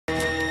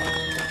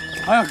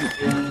早くつ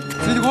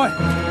いてこい。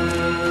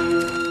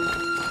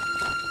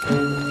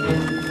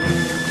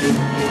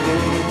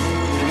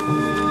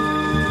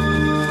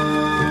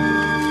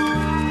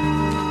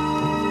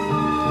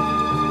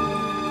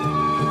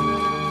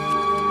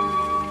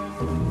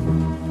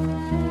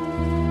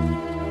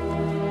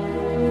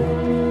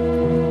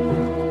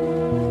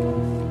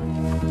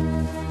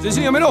前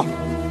進やめろ。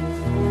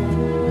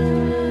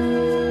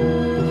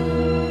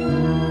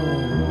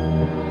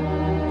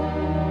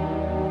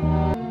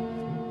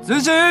前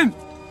進。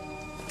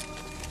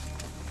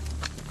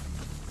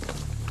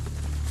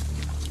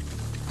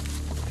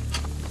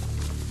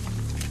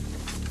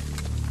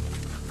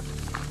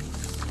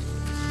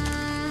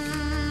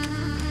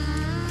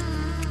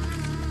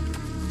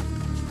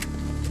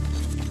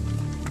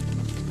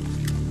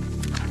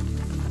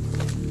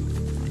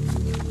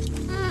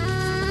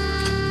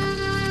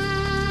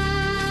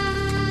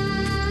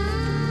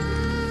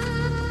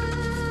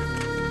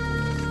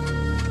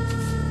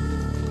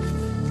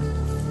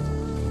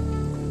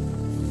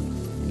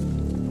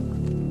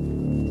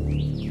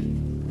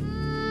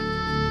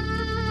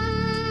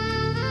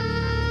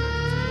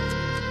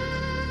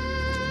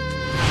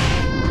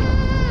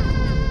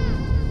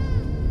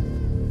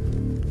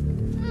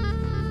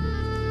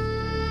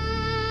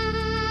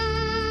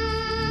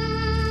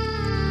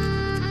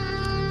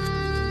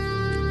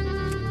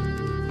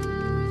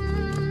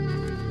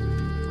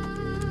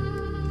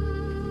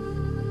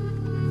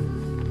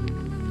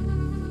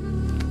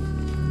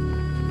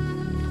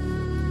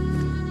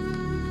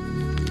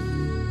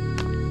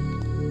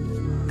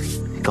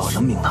找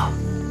什么名堂？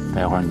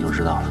待会儿你就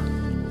知道了。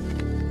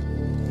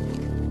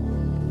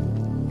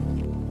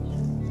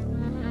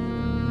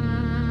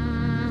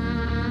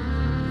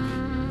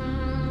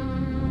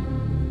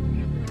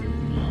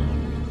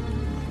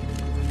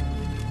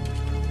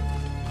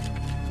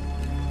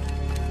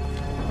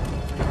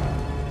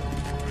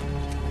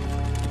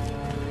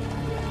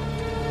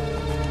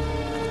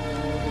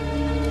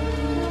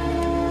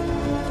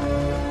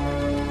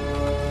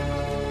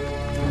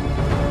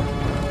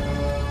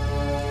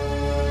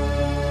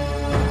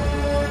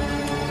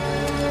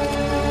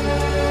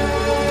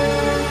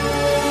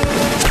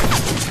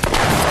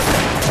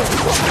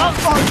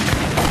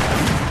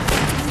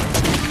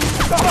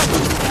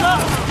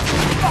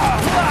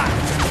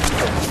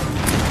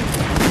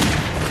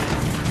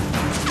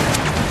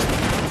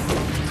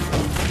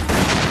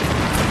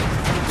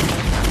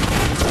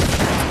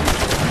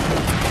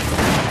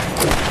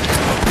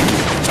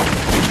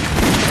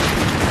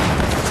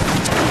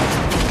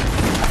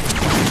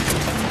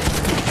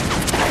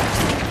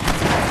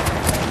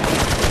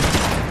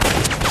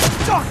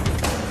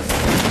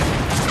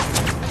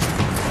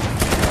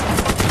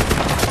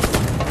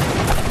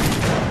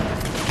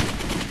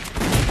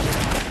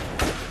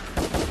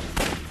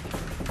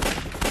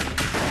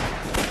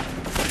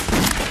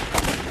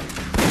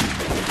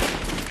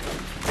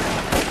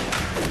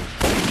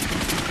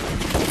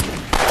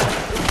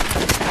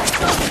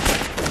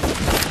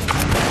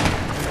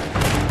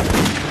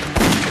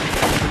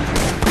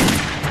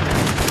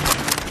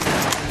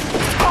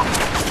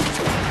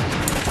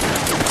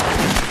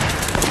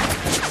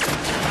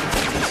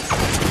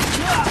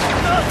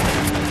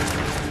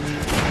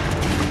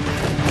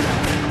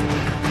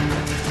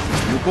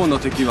向こうの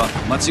敵は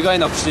間違い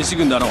なく紳士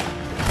軍だろう。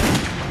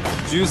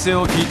銃声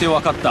を聞いて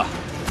分かった。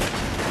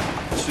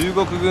中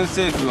国軍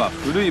政府は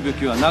古い武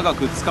器は長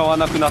く使わ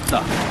なくなっ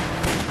た。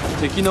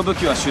敵の武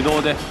器は手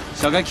動で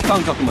射撃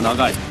間隔も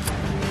長い。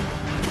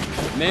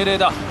命令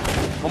だ。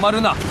止まる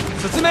な。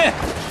進め。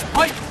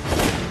はい。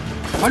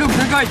火力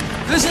全開。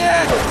前進。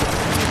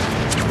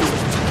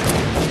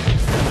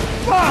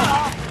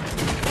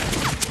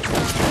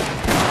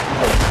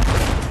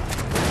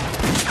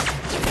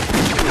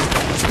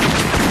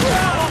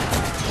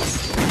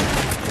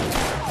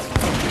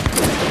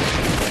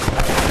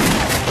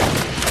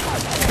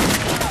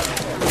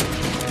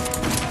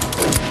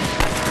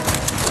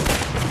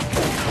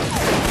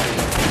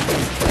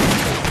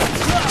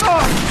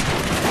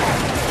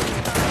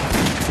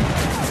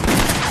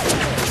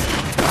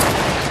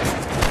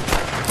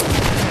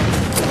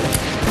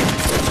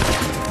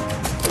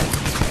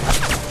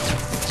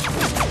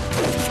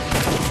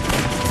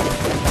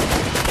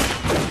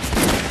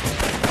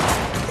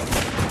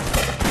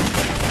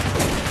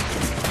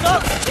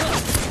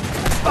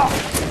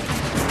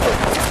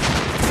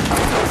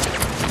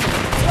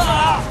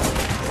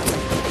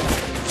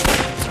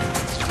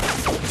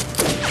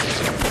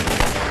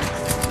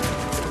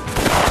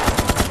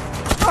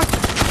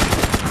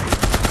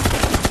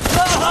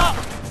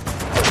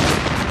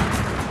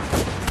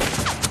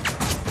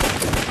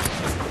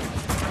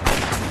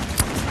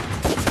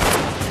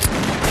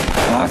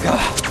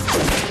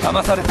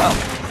騙された。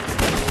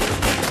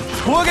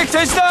攻撃停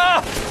止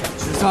だ。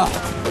中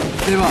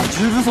佐では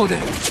重武装で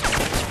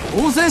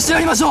応戦してや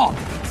りましょ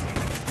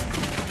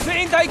う。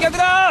全員退却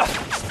だ。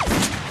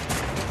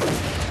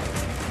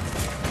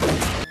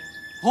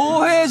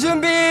砲兵準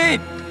備。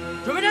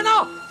準備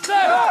の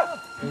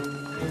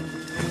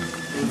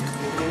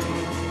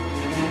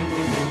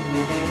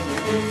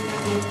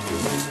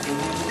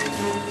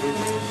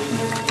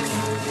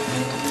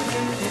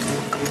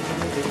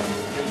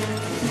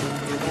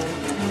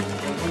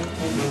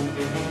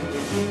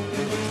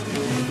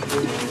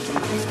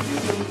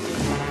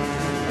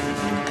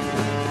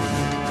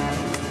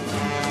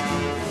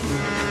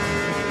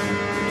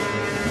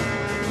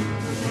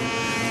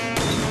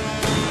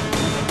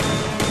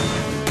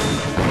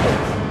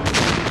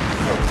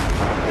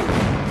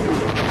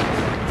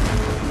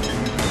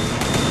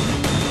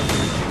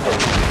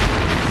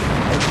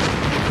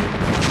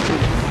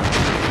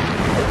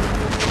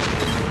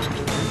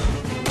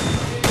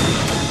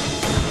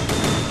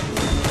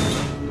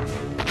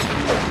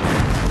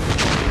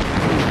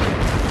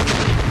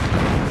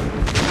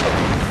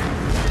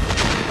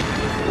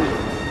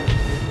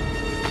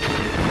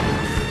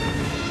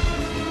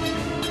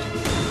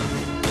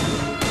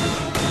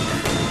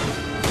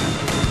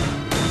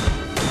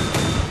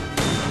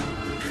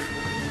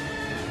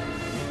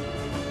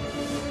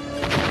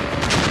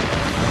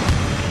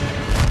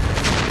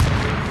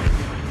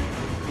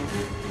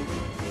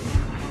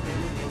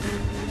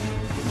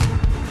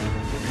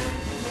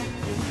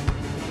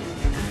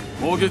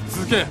攻撃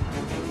続け。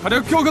火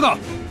力強化だ。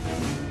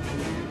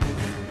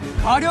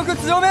火力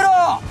強めろ。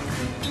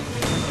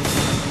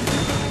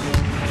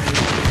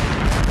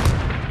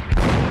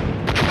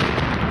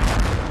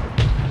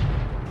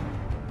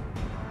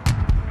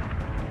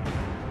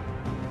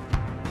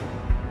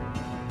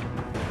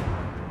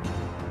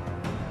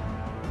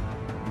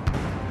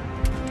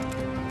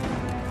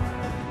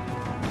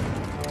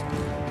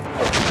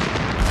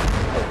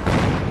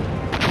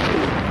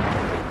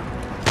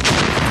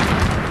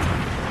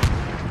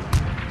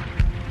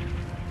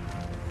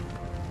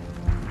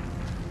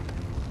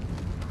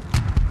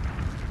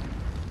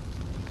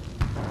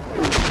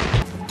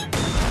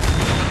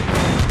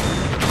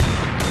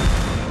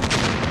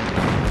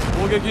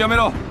攻撃やめ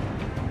ろ。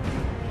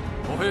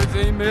歩兵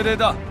全員命令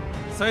だ。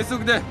最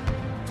速で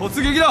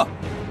突撃だ。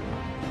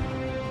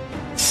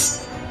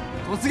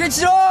突撃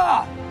しろ。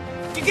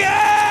行け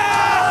ー。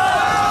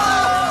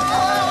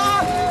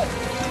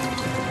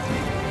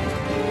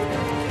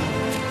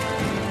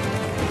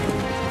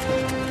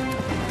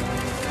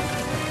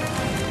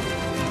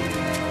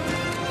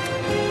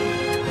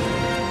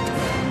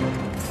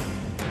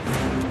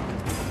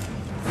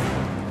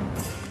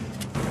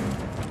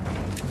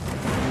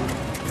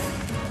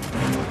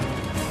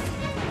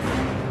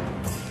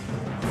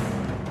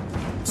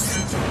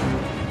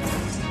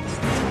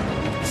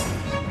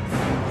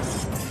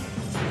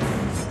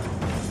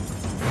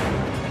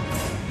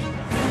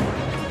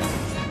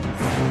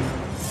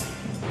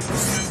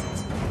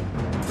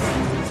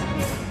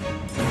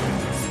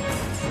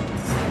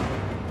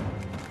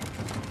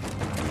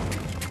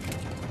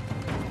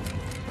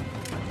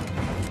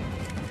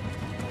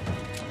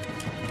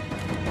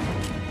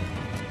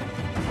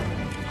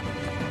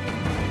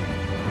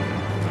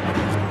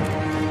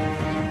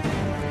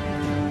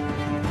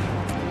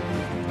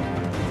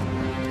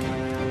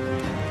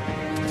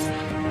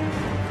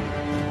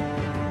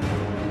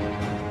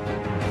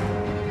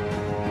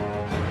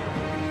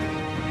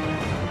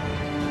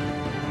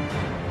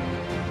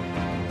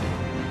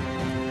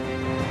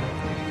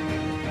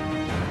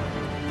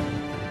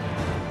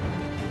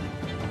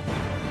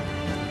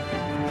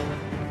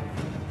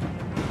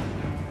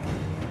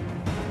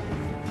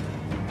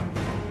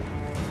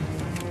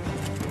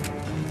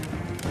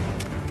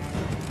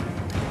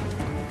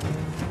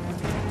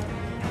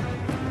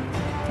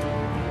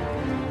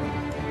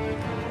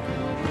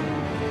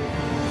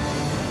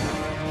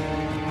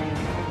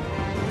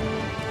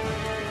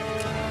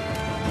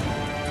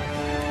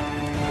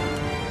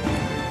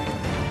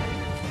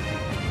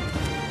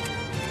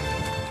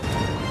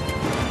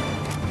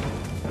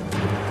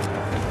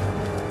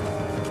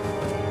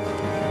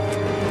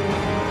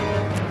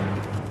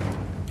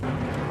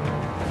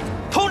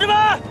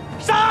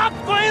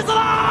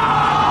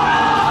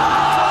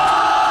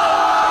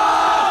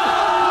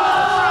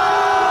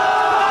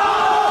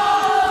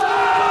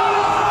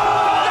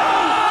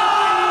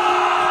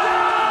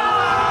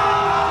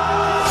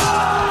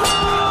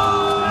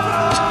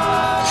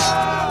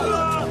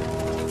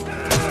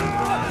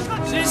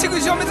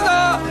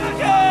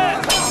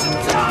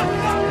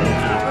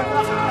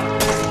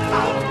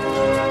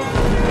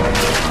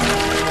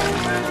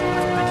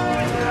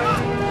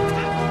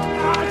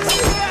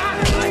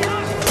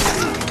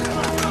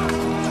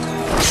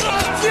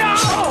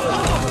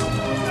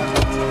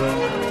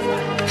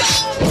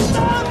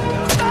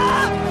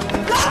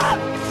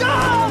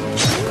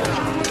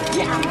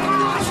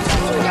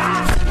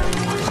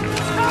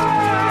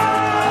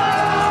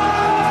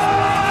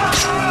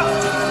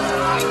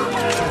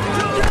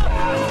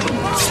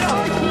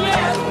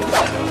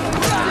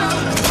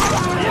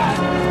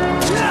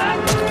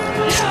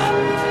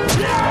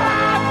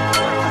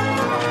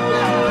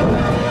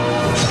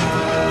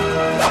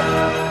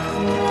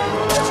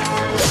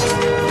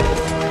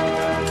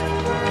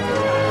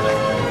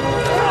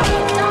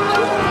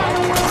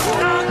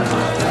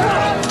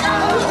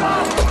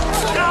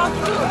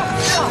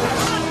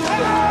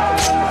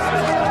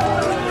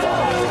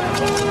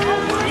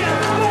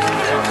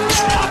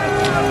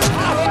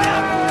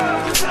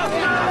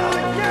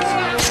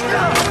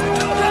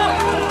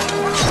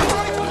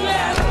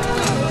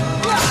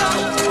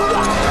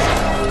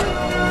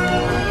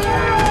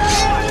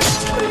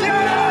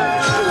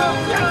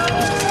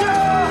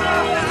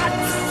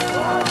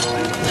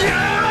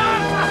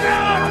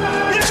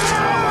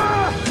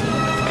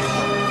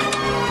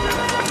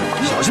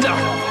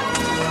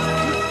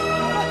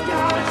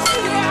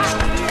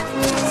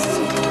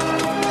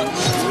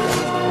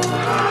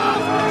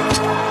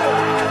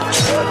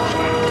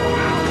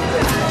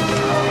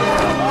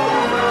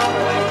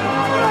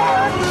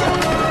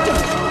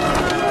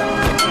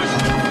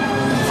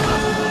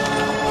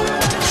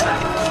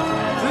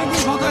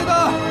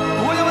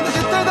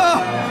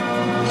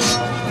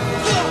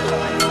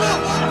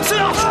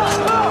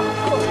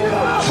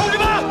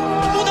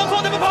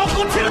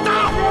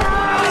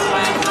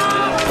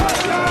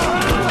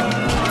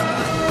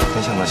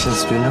新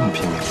四军这么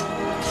拼命，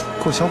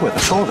够小鬼子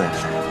受的呀！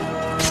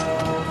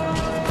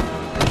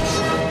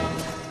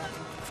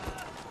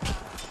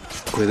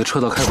鬼子撤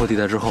到开阔地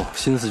带之后，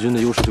新四军的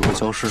优势就会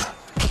消失，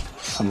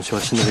他们需要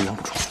新的力量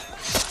补充。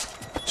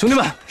兄弟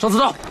们，上刺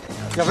刀！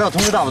要不要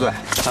通知大部队？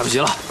来不及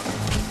了。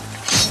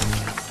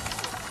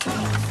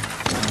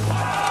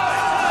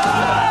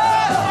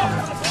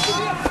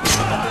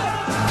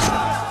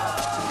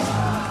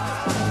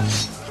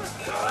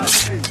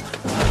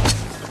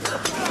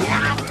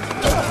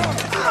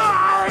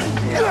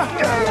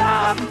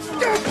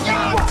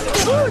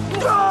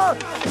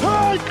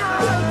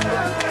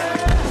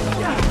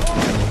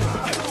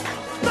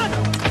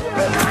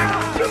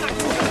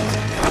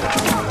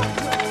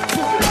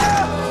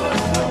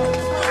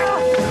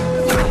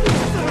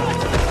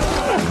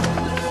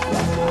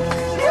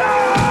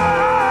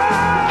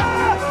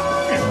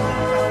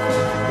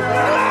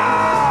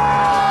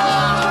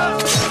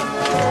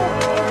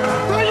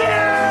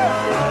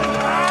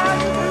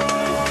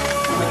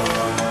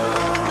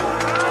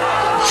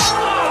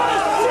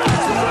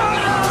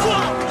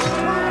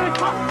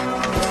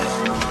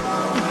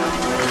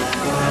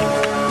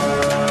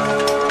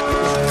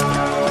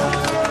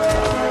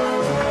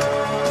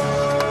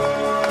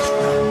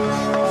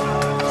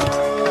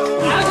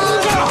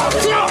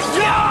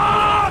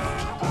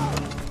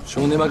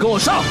兄弟们，跟我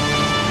上！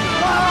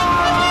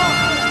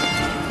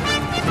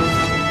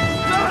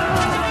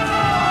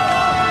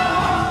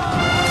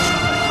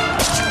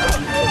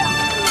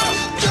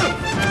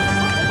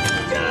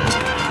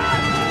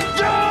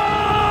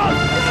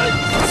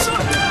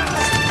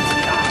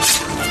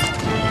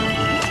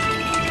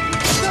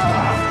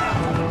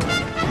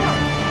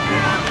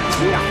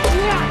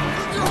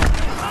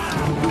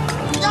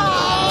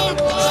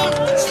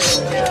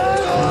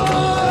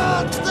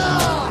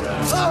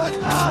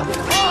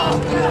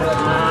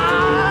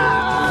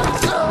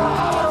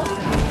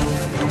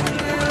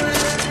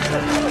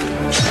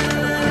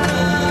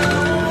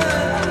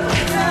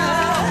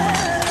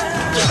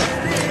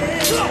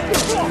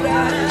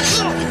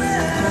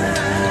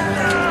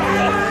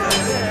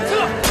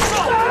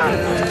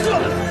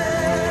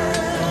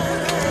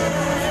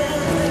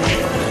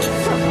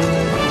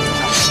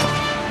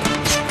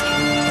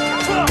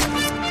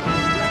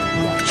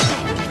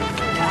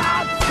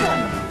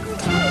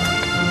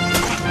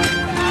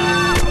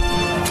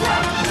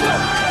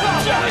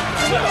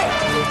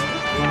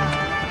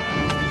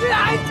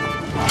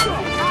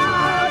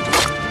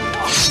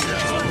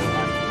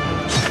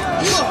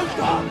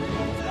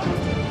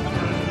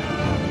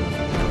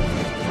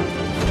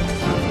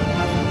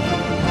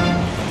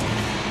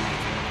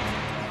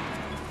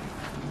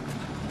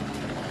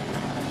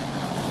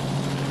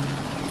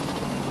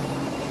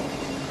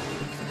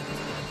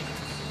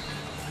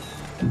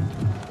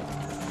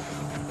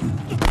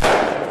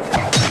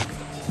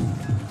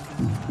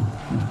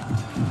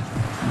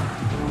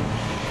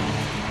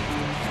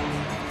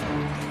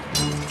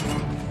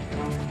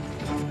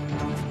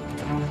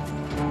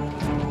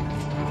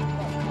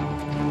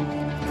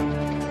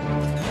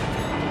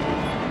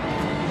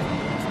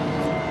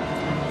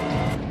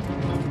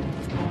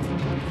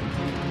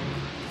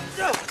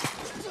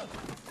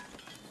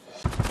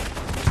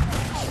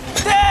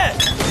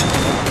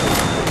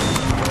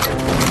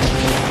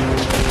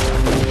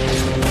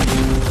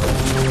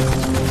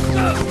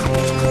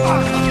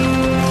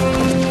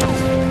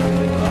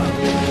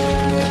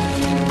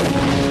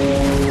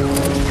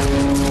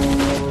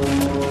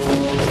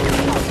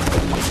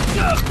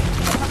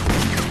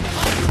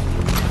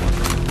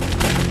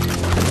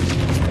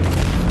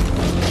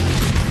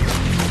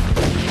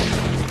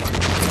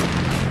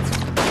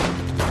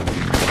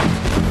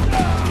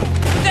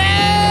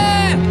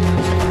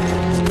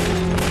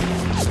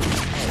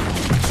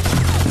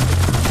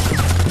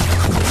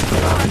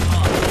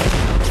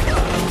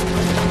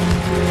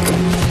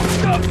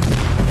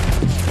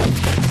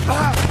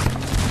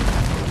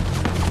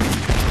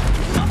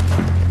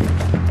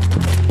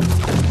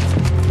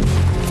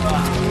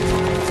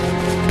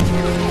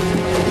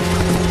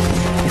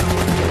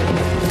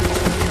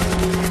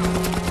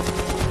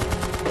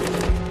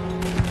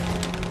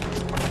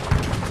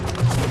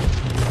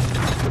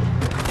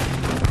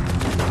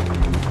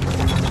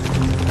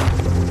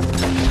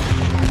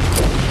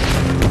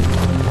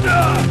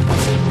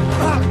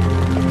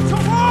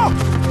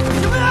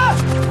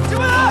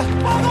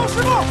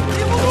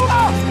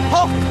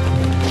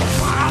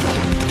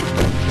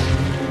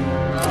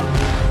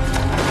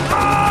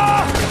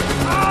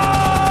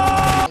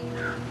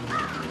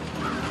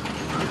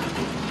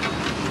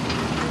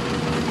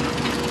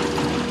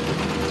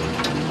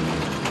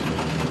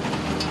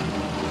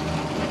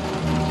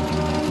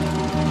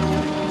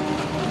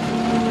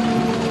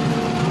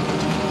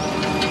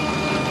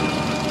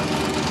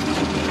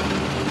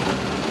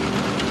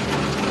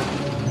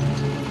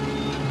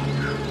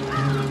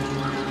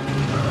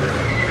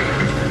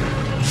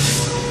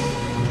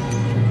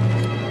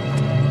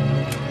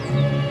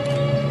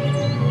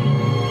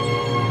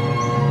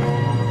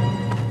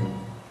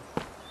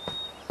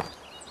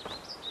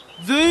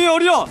全員降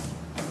りろ。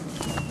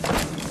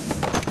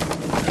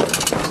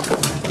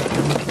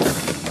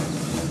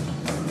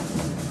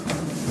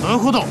なる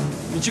ほど。道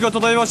が途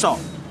絶えました。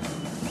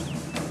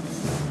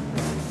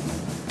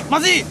ま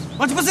ずい、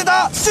待ち伏せ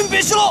だ。準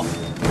備しろ。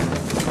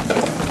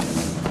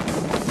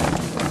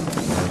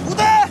撃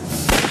て。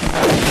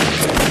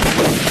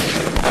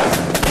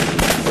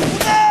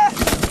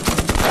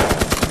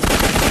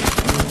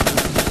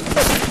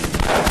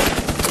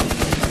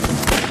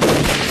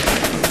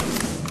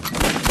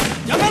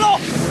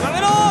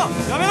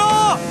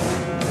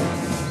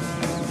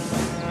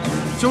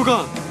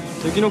官、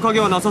敵の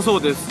影はなさそ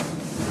うです。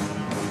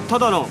た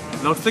だの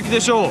落石で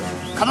しょう。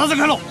片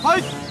付けろ。は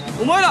い。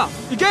お前ら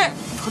行け。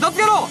片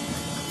付けろ。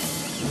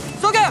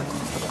急げ。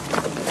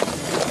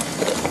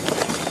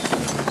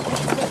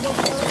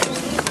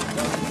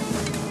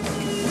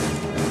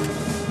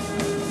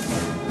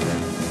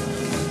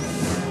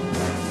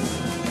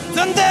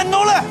全体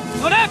乗れ。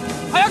乗れ。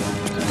早く。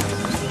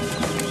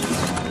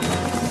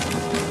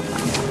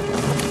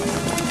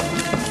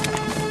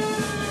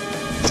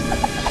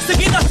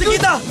責任だ責任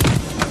だ。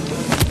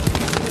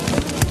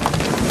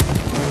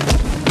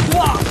う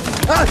わ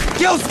あ、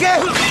気をつけ。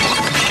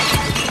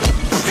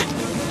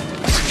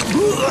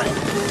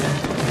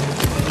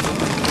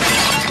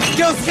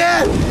気をつけ。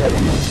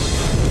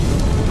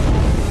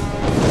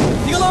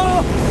逃げろ。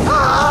あ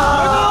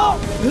あ。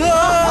うわ。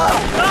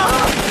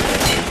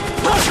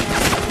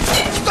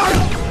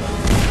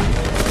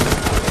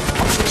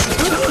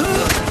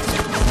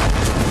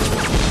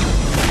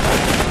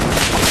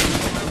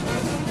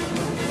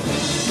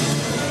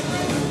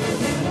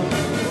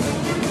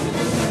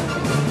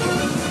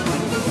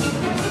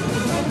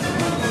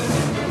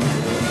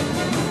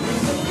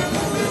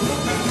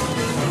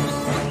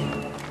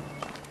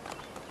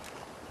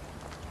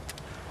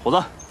虎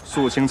子，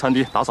肃清残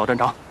敌，打扫战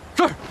场。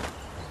是。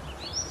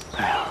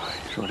哎呀，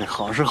说这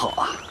好是好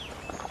啊，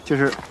就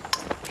是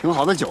挺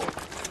好的酒，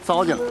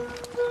糟践了。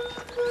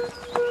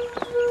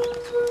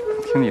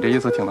听你这意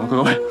思，挺能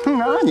喝呗。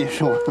那你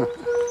说呢？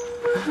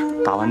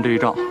打完这一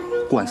仗，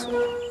灌死你。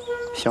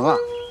行啊。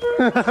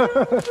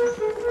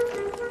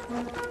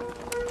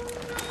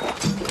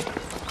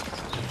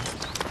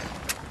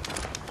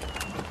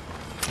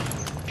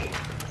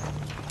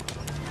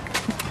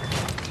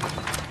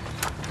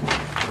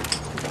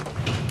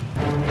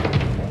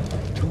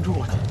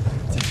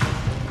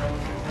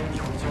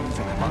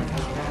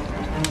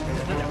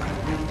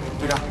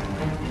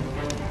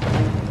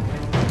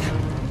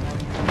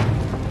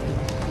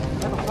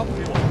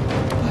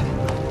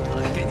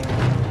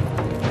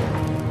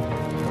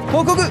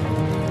報告、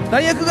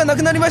弾薬がな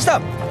くなりまし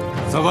た。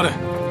下がれ。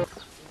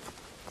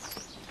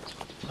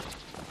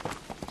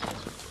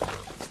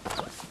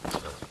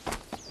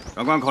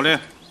长官口令。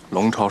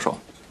龙抄手。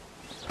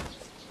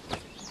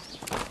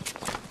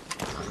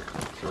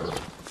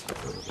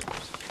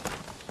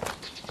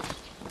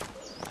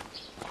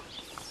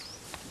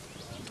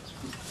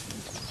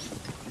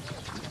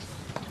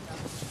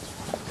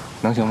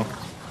能行吗？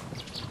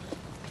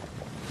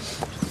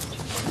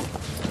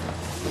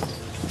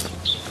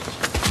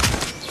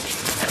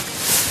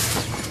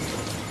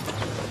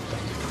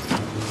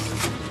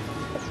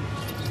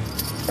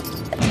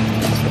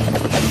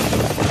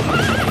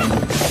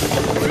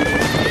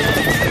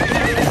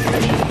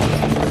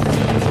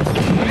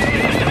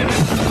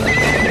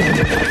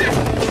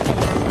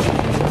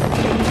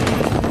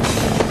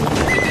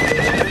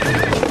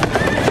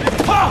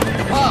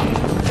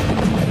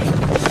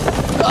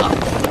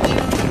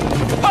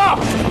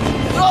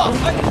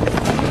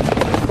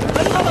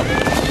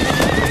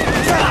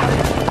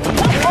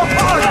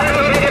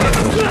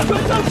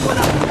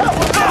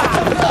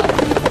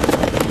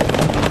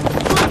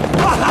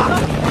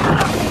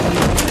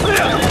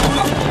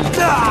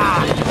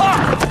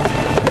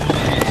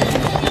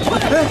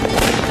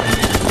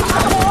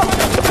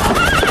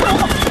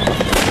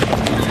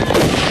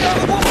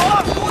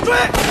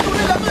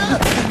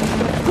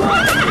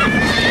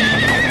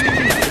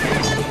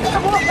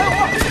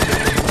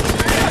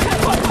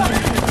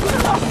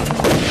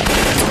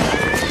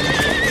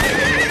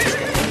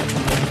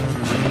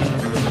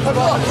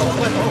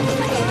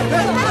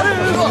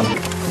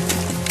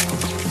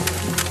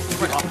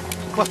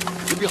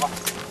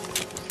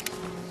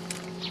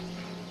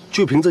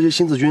就凭这些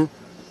新四军，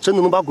真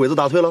的能把鬼子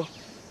打退了？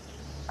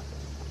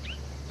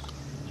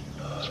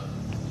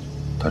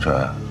大锤，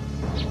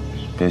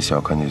别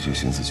小看这些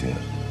新四军，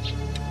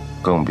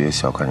更别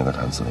小看这个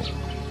谭司令，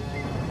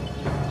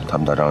他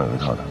们打仗有一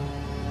套的。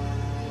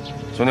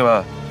兄弟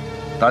们，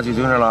打起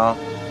精神来啊！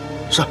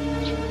是，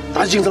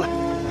打起精神来。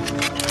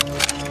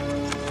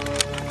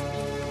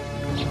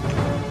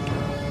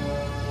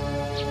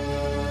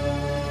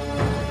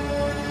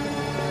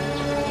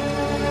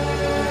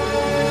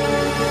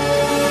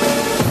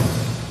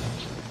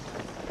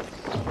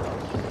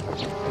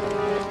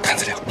谭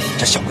司令，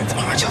这小鬼子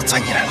马上就要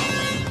钻进来了。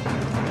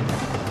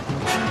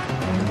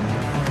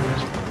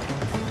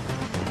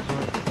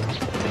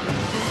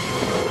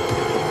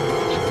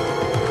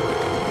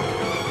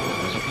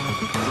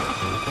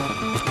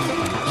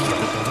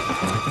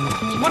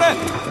过来！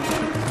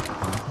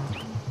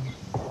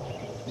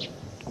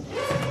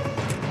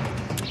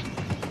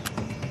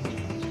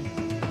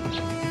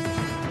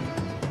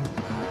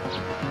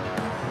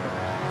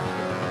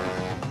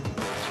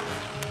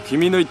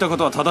君の言ったこ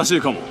とは正し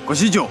いかも。ご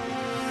指示を。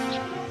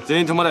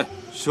全員止まれ。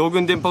将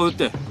軍電波を撃っ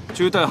て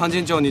中隊半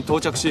陣町に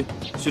到着し、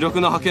主力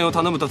の派遣を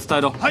頼むと伝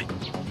えろ。はい。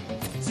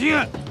次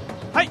はい。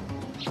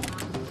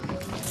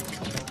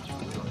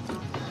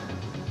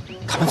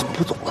他们怎么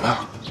不走了呢？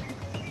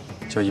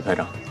就一排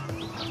长。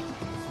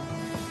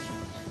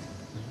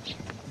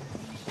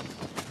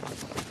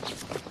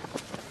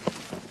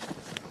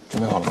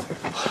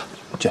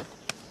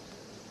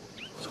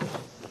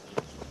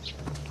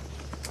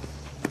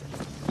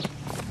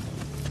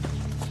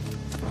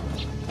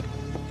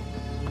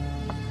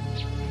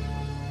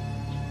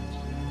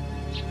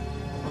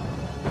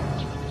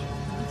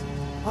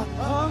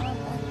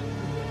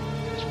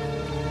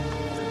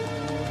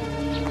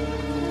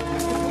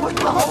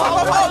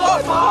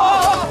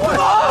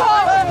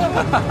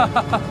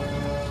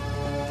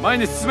前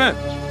に進め。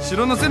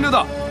城の占領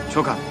だ。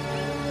長官、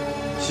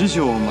師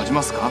匠を待ち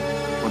ますか？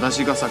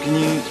私が先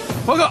に。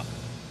バカ、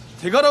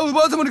手柄を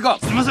奪うつもりか。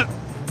すみません。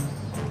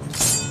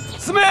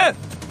進め。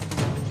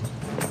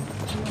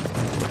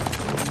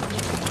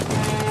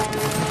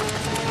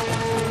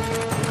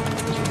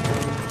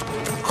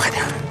快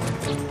点，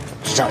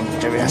让你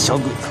这边小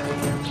鬼子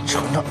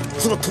尝尝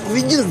坐土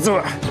飞机的滋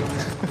味。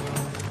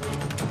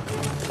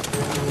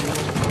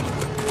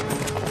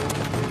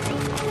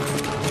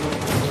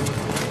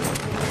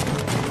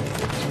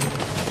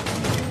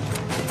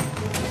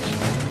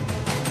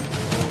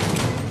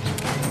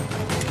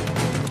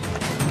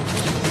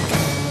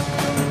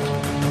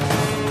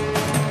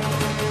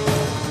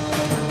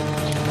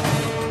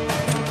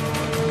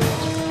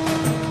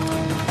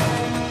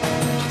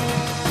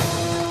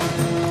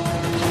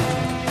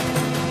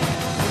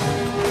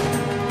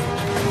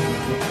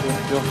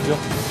有。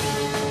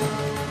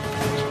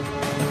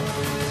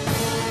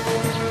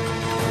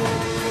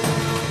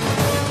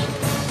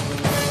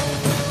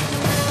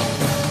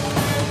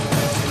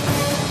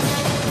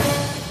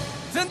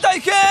全体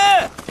行け！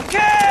行け！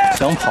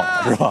想跑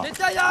是吧？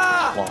加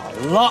呀！完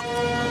了，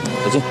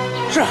小心。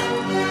是。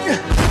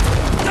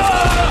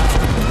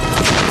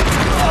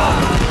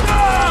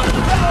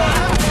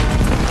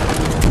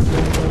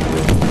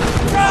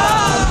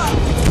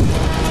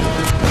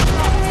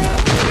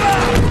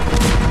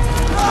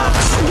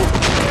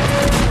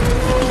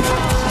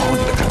好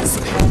你个谭司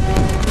令！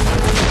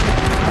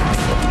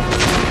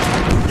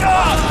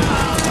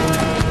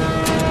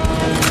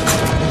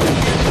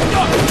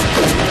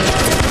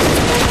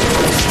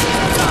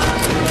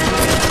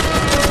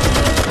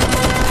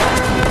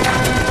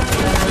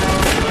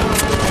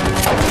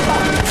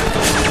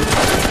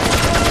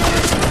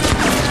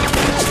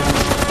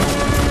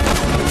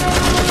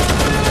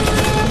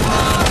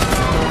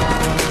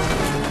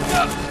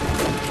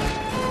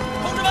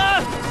同志们，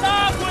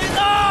杀鬼子！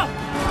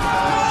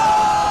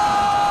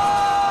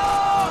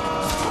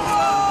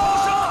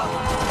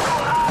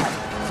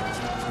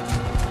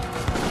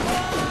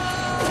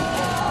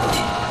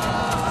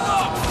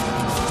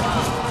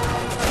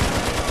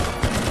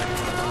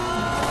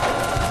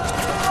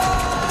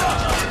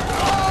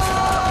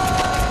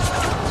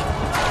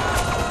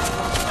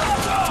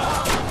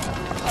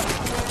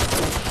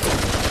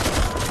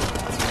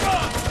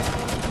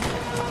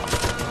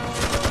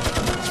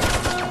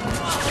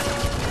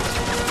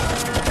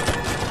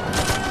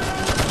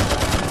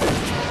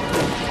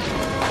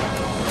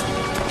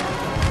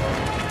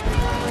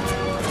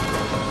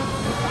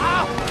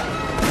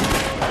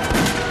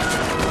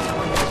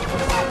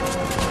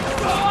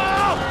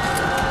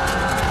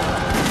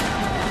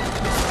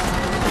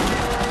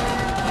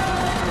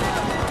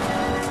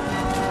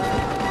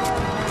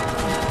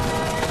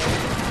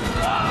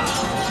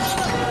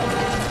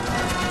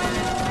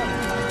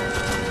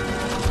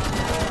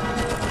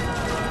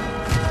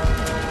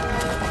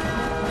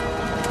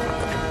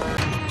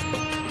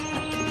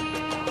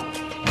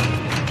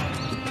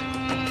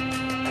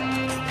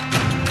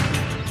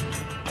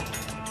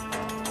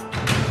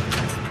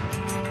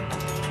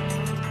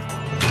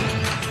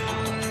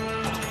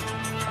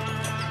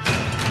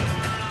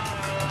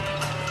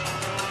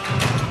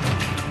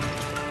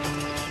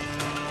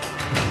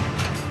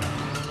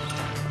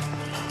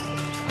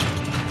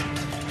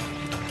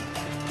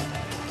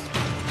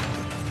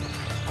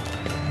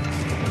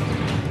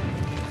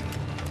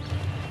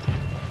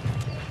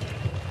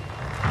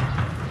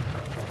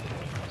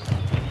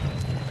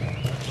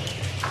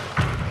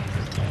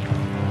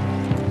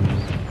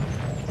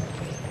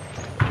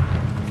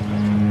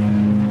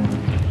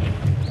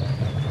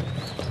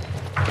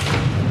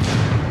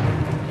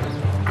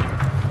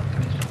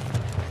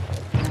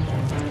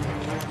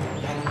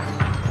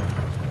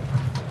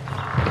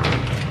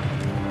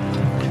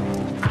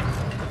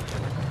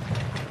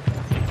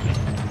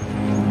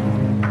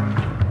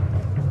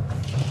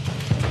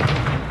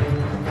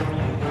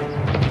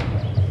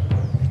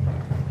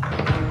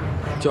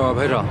叫二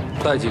排长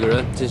带几个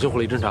人进行火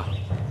力侦察。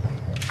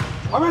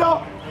二排长。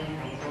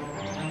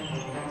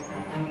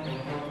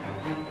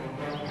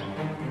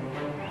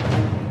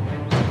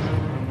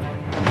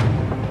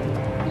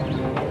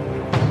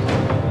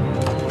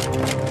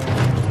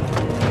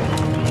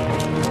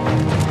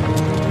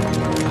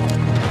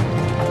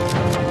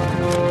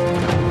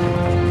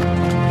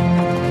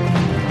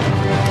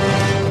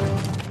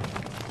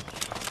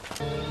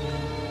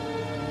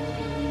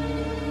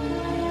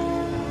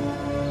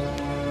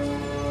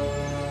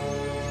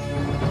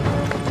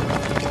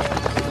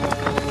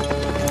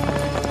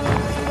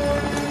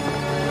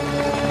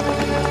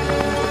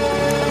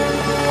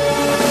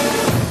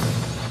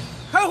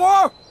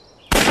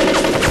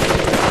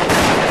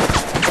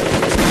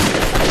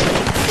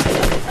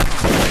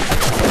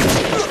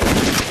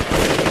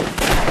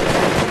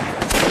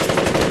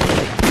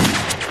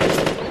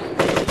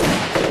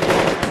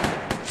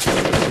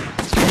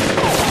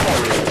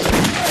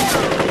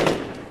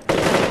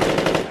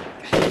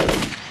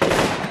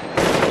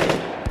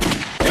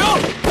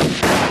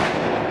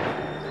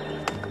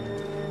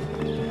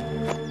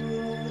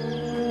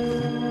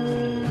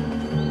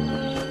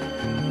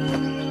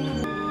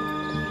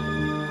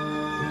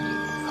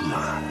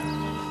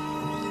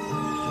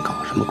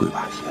么鬼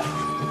把戏啊？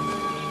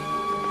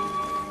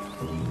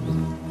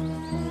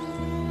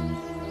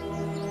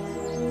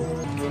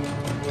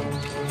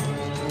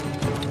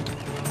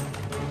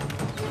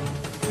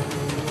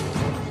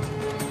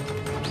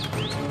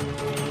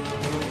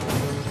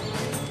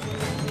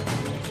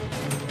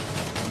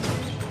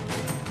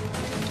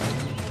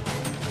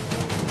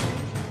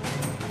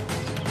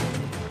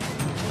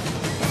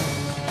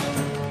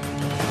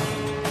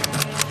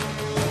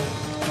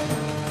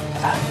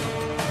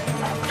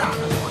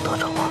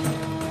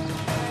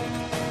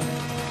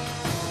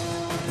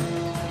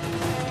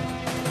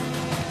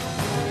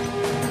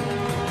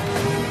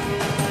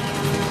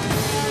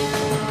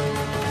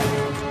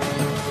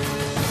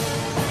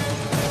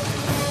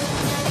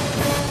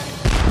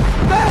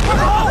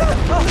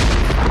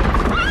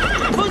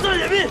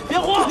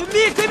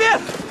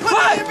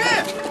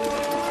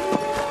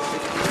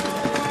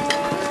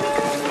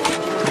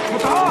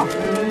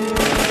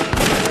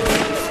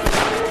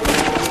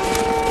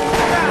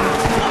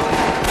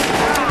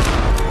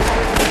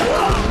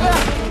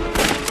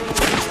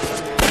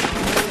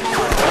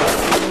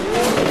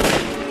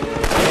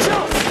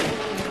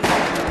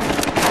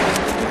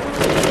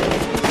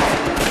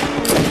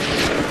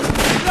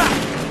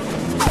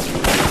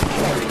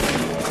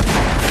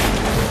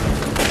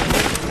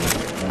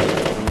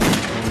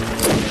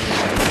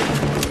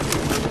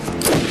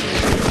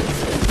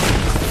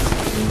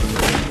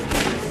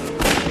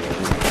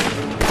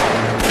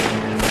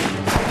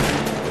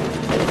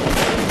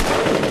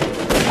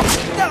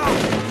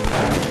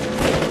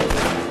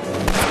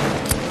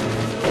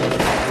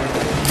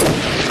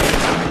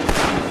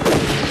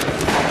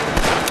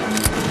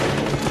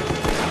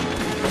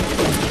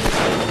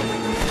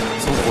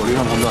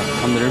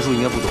他们的人数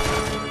应该不多。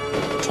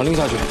传令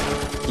下去，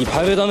以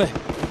排为单位，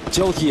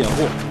交替掩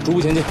护，逐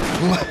步前进。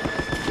明白。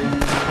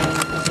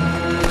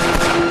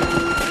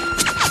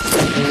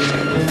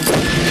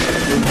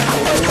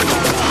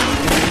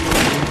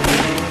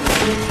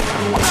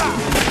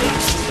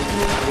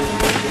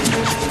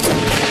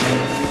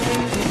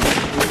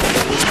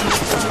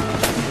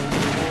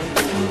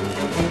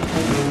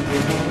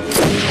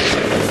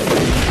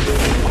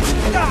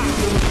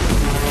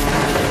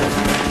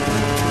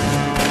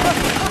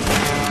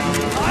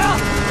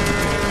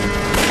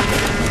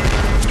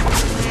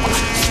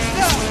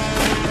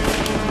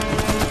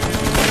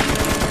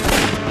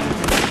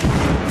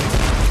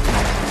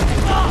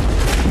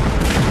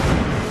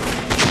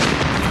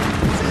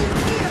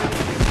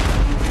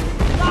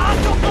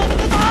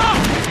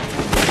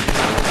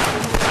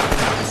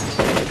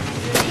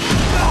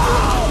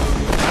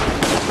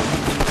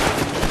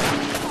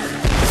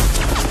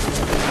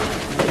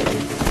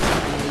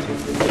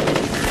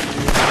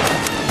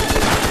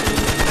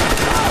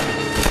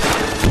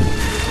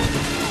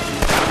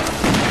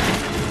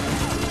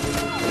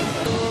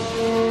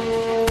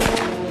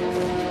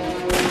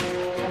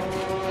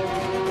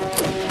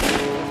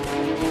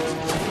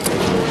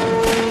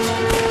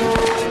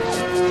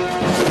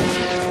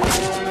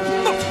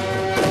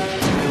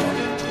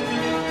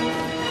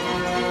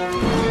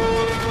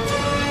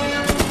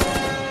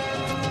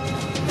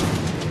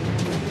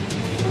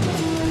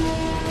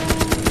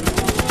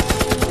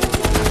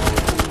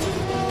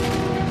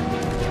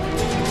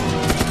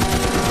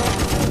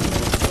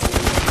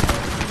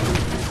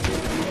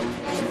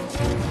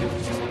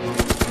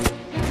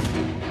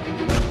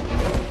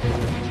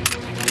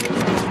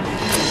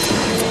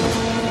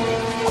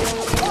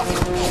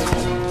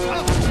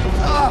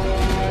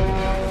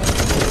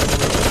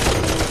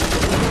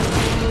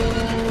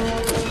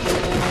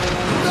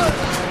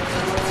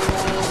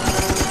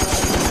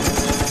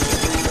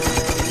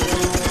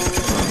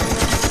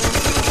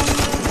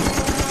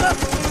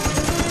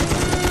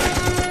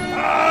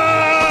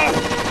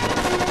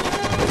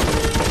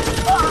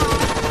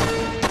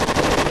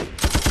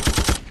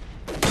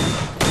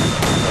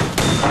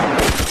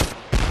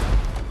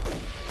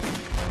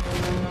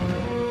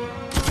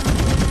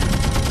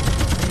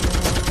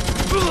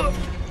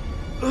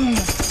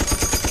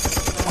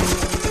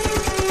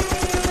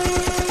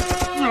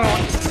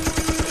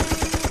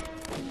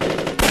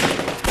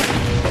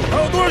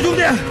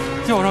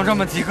就剩这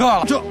么几个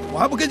了，这我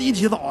还不跟你一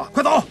起走啊！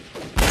快走！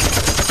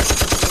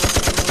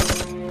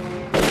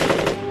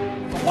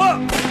走啊！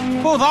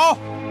不走！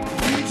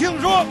李庆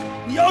说：“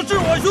你要是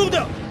我兄弟，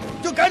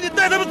就赶紧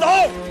带他们走！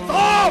走！”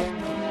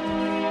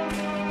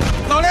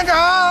老连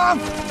长，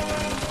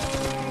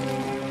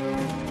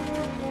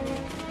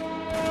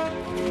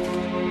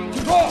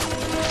请说，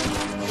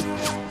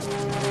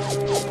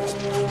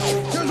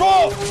请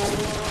说，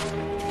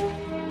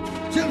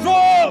请说。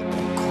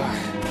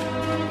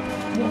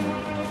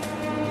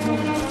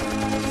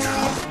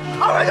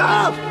二排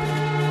长，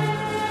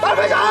二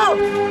排长，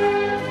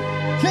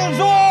请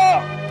说，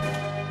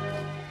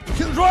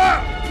请说，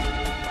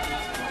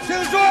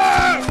请说，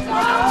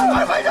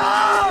二排长，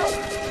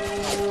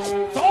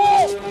走，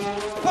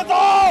快走！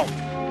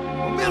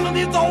我命令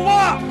你走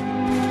啊，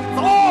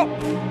走！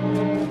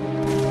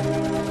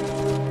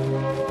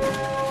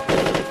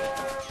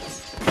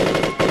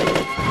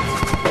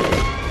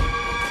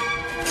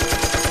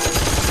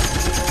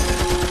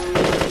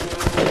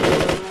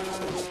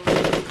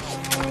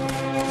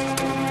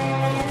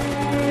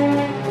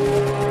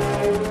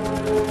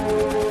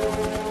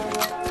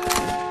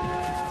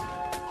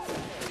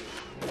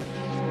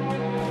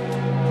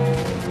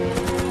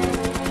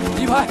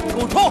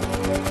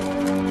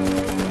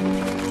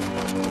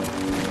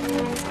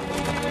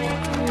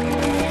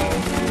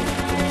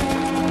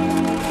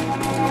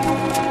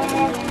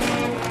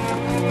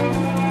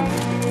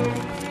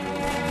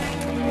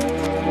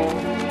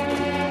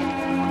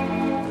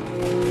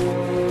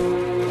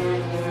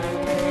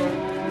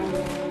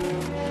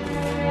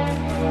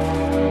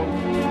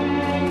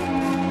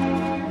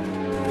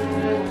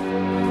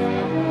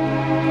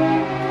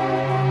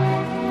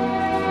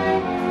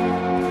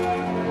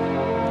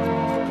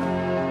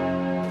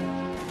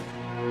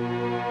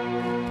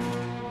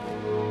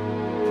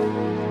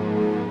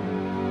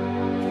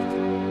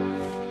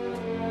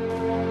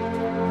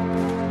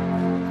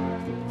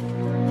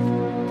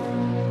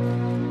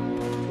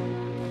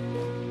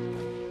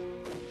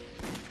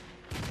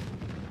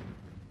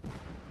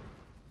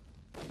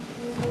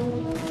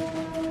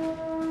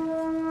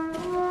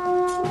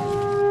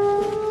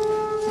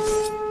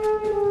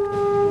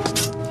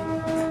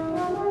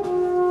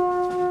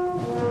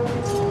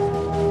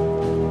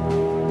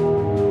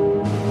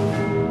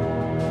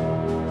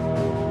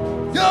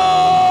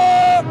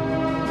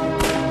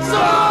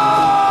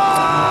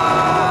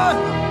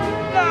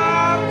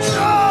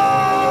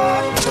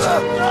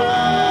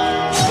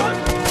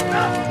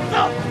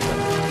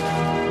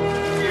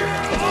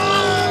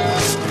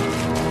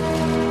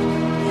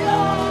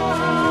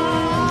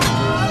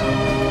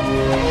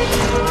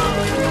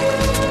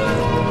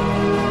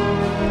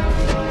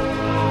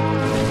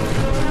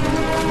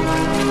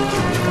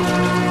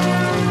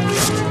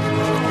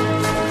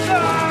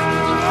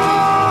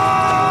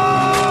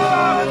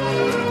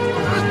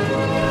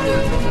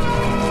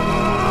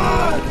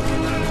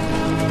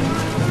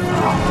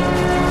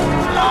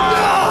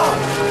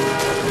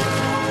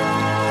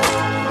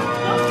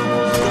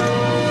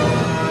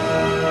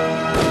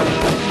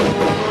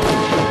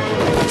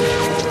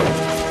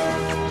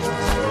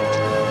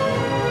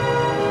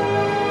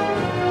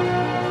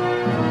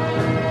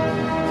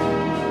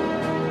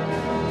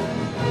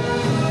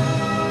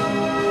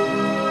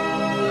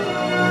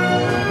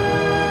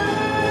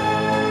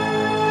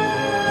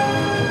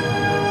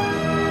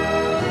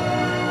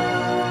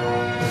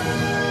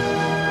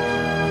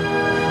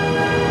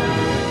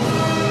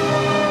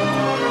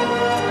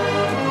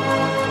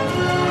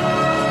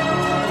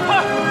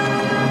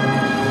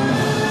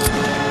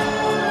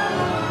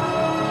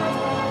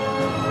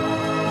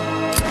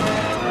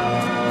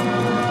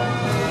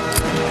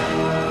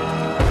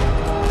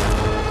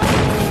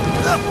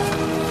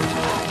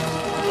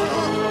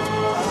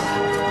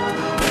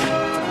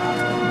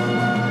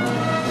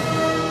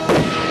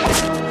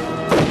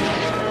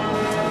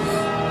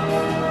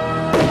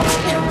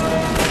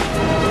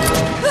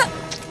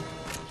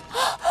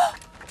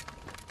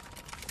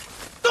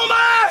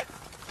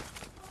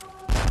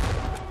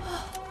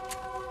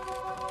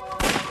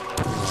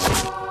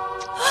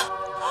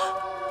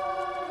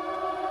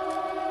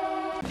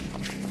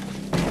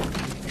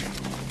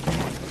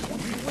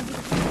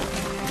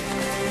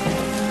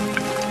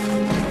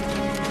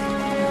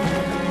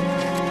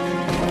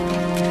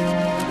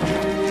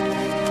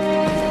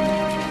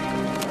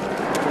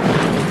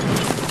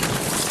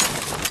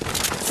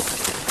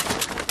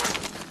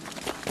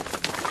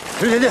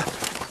直前进！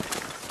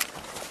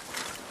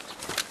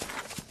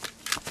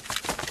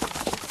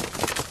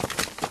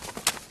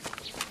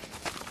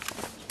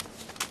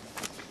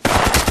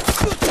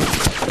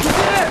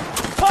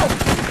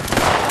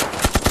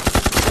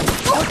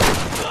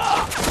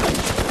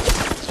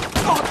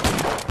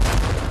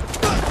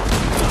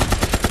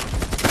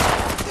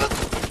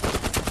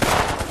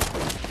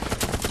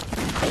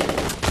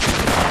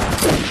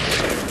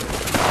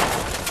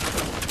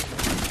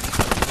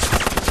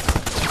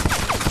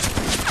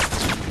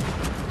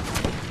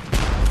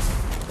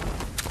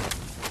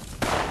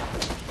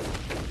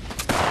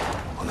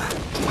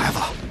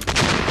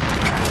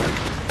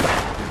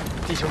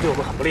地形对我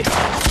们很不利。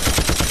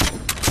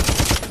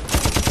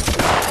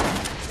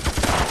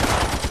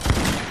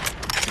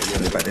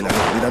命令把这两个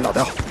火力弹打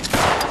掉。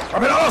二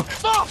排长，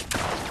到！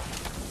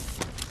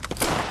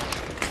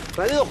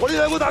把这个火力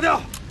弹给我打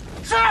掉。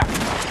是。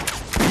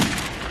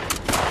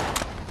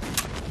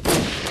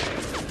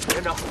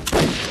连长，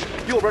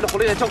右边的火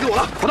力弹交给我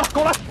了。好的，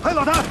跟我来。哎，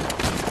老谭，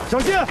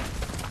小心，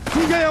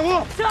提前掩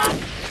护。是。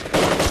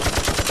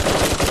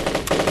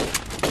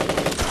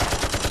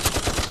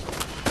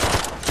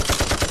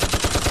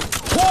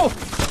冲！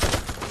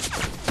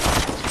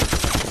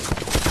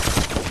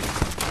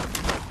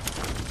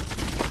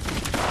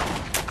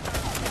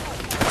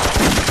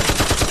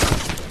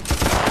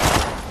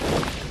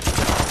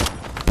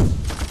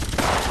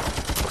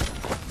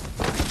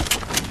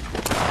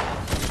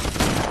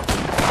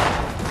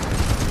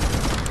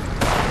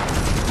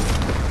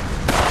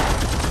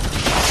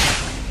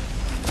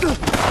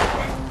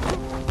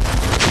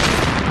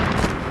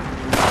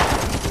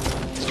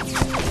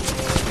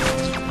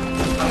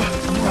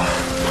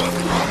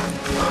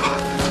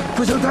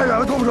不行，太远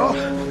了，够不着。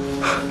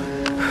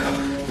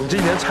你这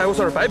一年柴火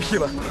算是白劈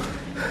了。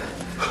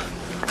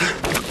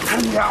他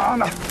娘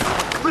的！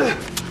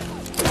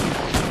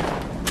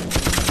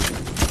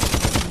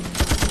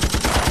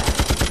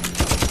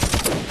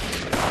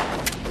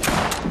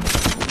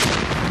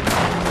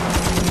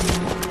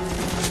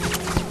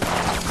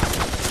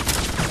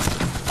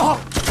啊！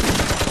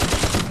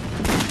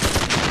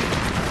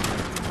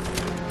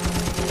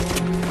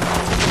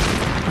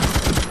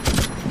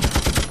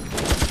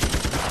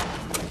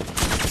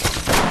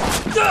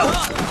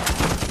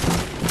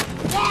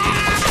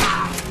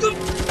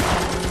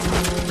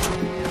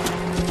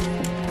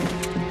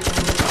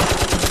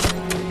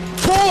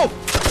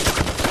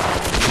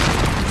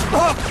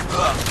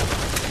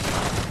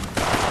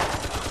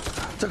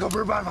这可不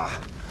是办法。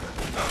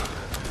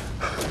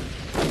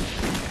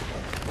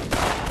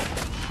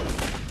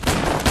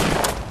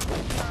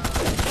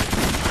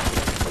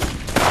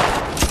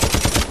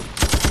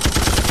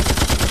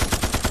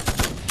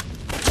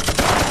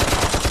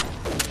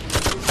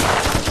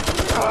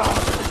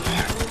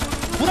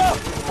不动！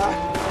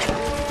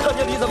看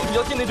见离咱们比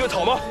较近那堆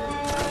草吗？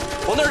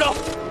往那儿扔！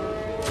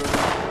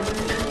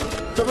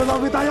这不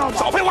浪费弹药吗？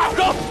少废话，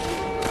扔！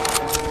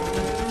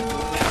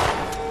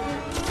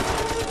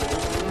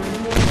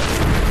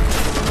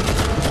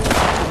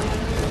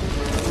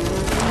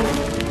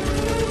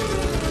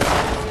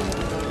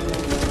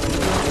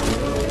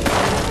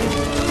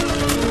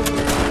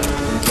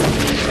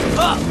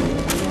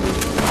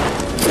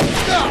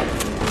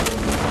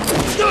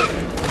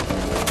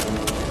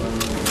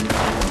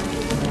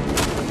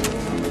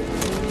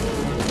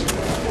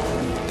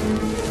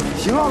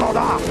行啊，老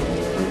大。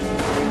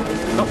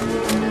走。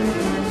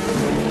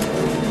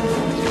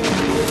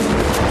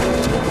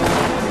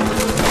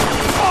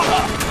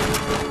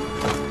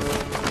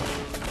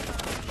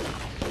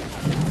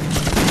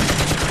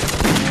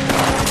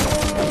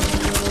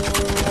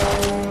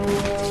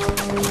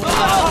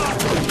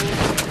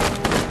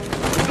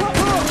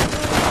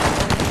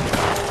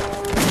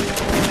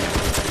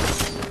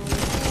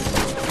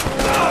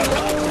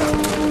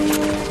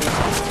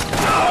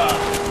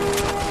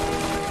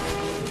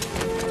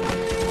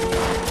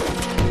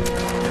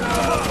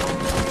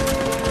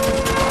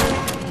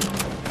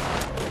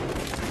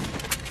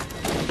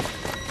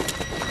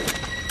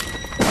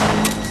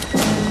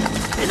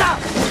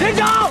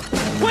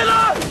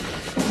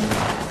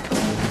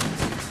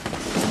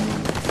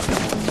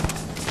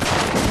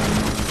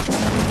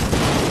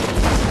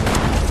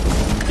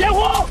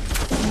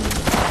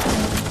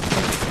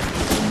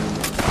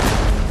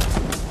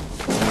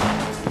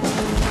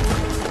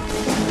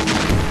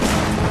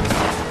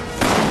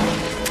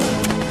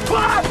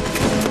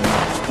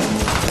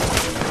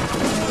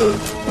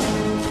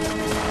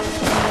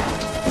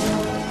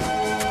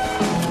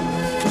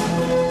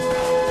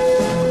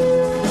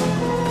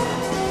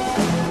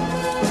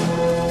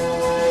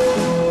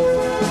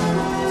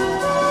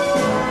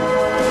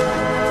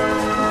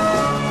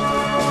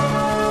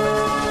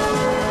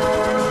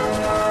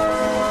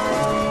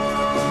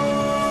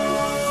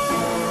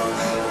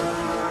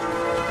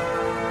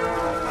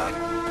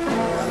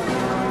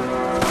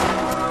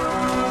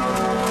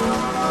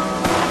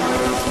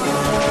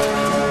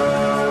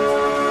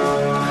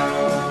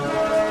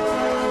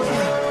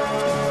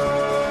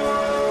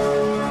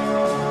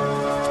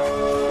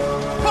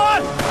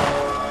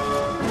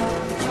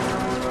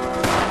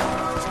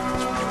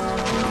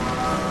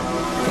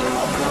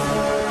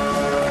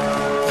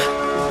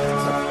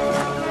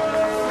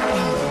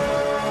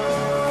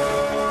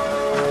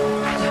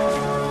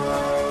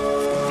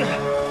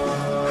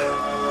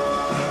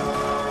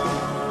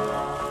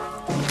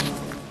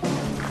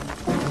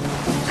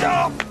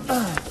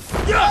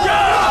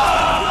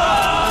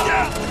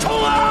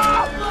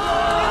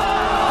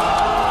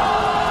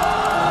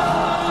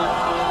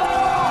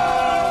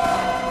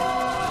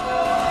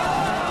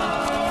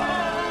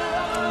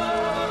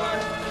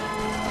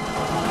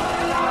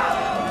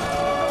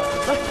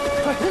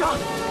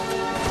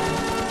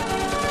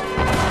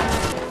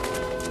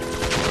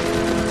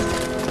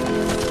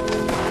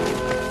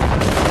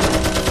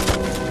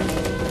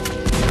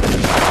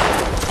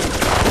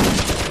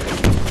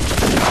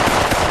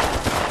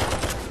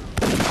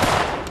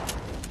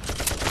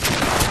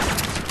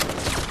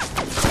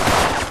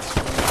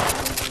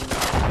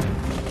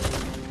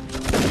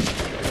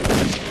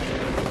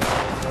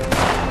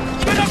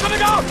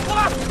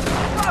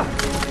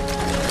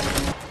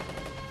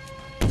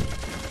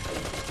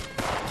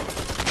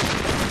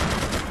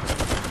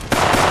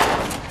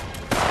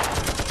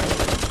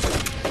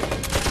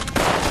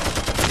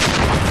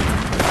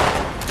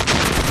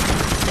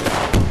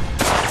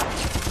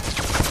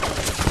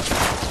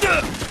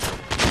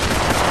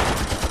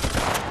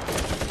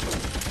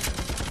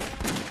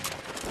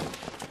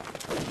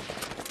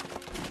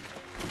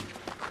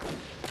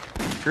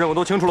任务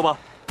都清楚了吧？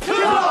清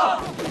楚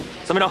了。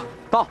三班长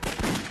到，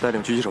带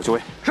领狙击手就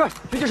位。是，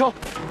狙击手，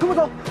跟我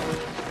走。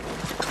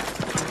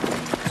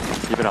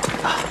一班长，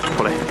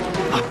过来。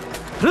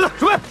人呢？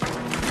准备。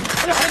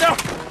大家好点。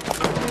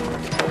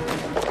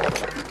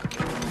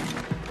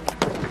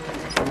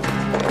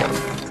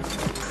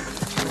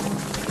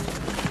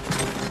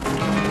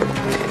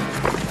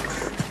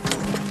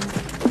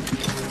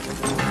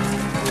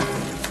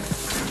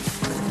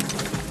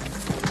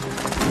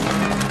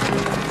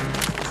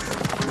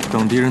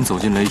等敌人走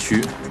进雷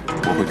区，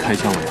我会开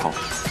枪尾号，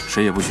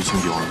谁也不许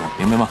轻举妄动，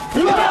明白吗？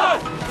明白。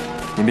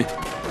隐蔽。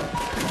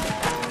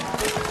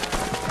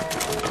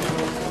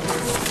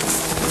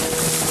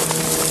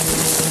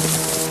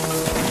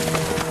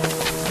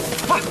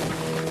快！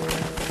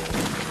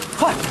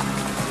快！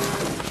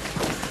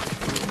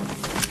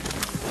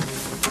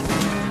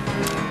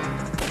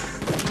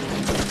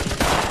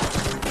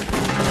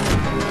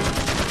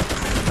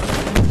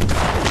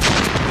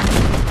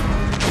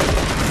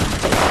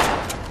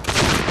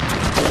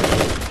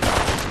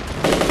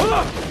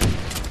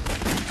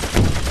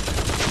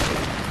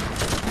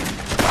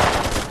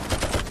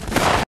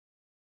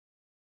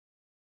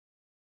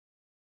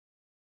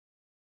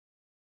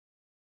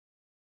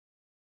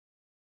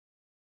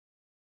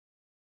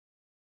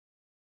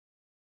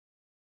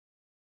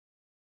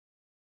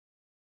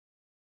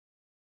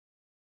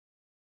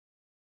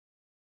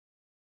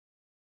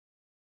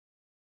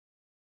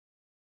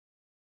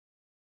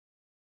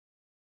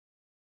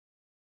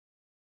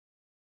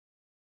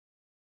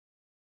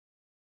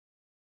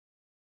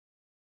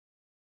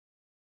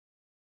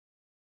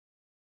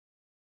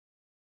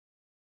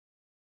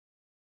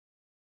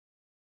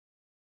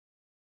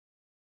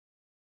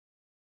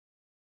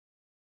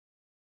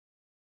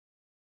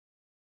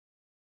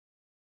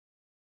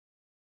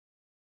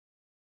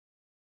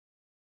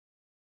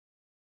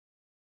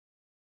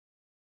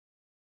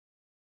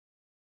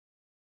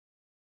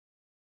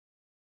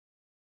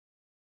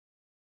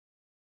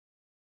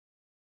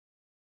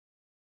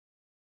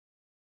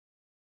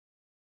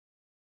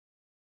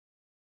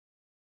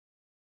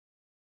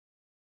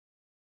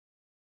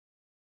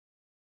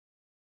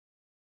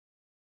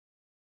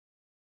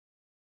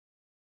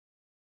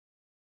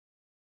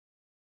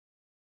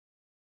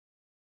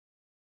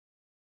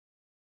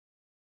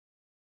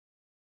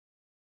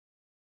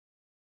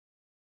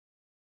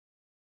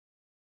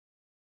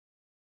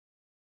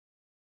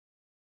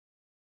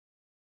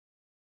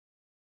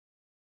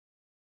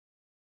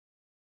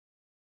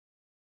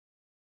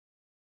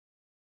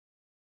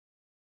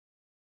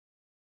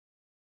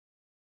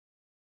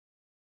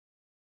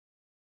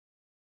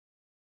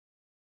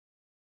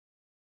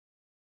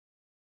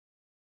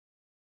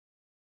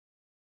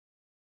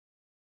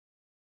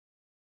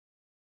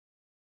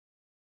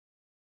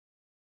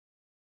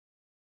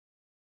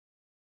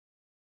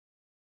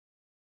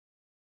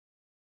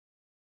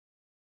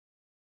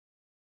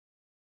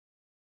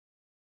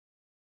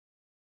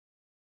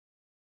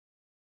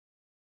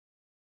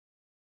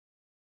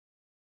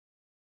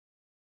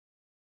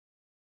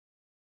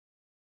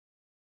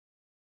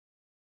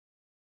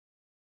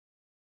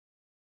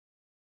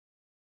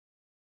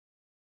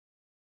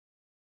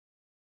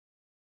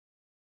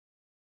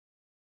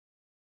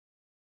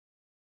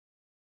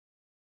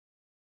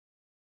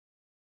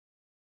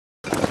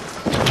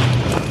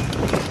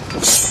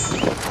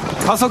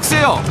加速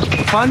せよ。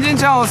ファンジン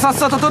ちゃんをさっ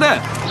さと取れ。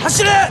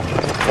走れ。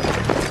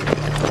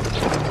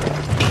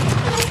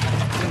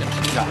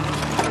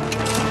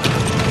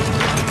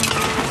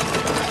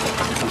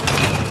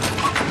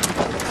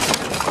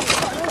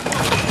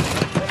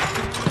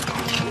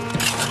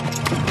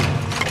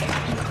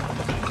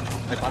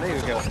把那个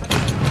给我。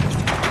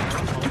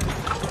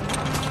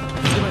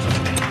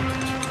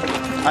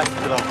哎，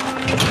知道了。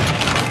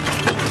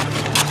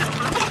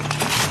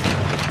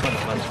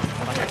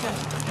慢点，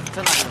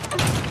在哪里？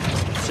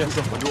先稳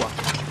住啊，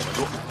稳住。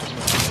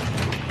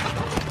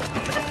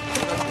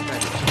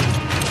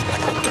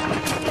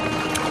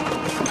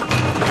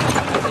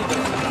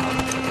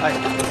哎，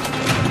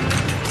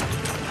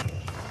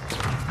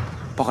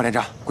报告连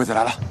长，鬼子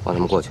来了，放他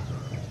们过去，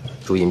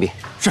注意隐蔽。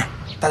是，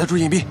大家注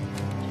意隐蔽。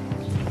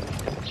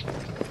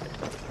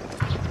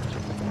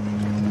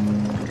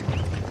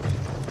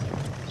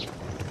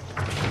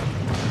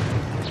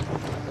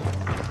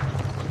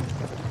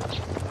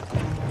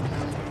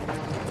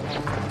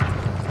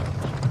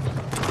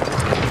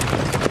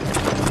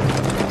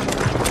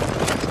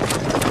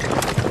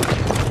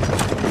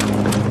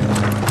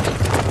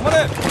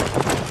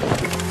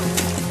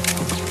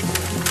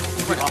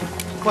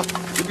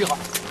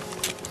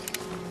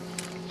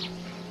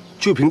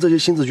就凭这些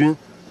新四军，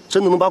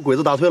真的能把鬼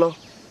子打退了？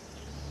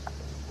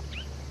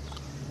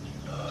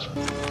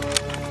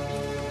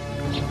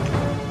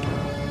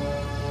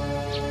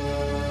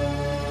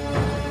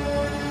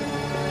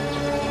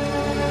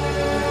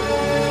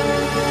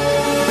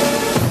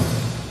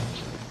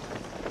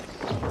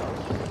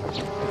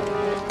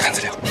看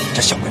资料，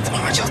这小鬼子马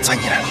上就要钻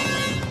进来了。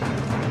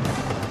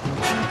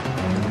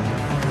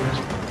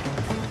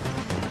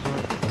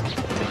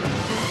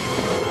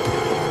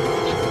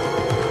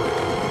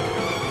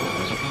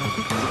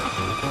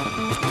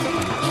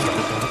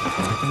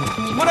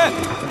过来！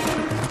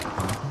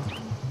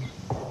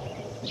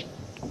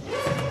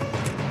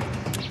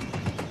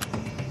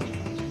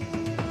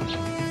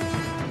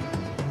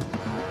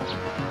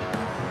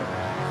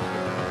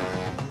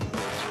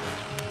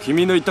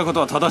君の言ったこと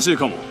は正しい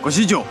かも。ご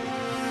指示を。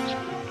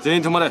全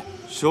員止まれ。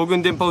将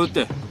軍電波を撃っ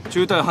て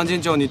中隊半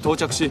陣町に到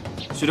着し、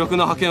主力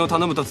の派遣を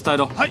頼むと伝え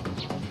ろ。はい。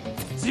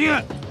支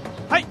援。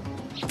はい。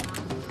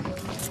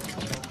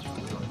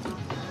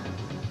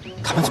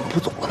他们怎么不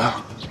走了呢？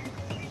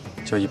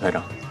交易排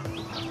长。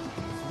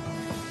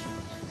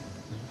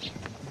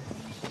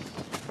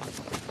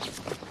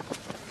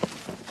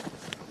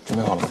准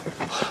备好了吗？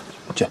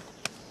去。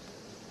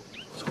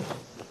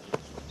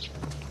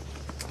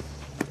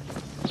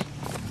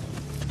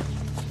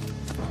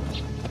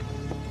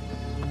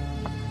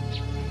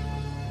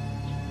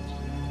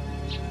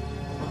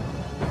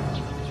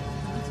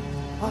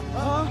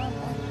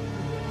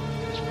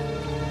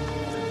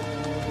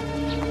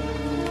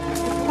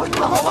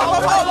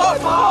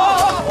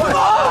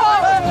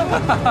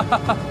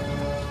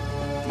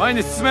前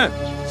に進め。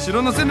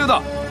城の占領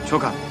だ。長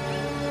官、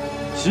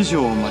師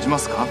匠を待ちま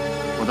すか？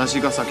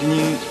私が先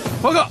に。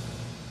バカ、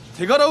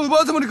手柄を奪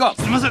うつもりか。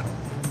すみません。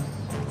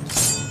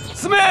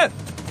進め。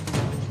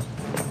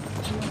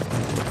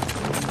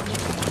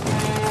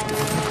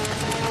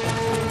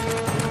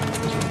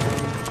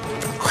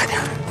快点，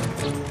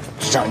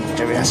让你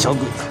这边小鬼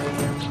子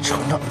尝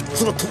尝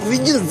坐土飞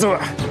机的滋味。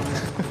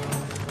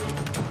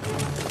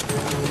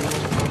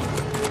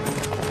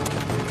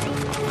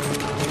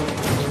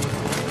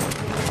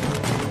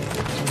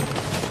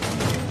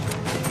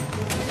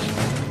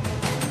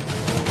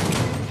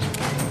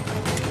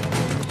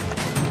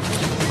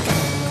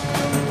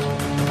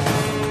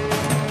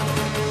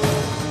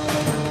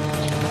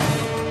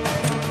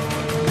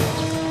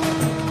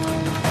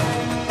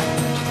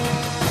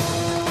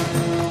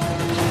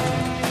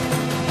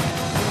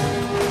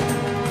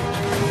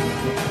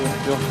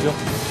有。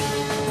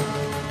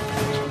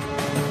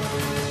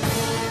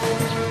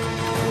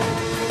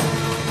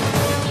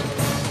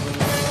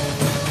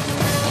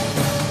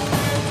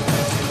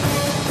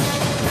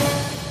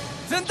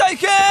全体行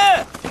け！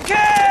行け！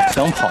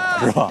想跑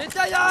是吧？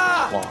加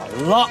呀！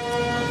完了，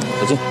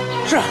小心。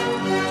是。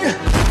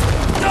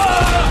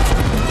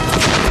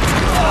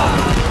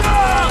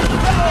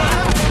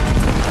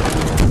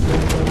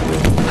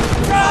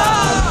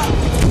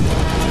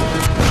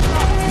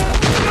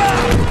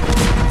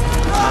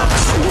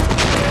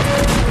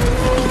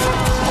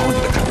好你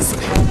个谭司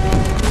令！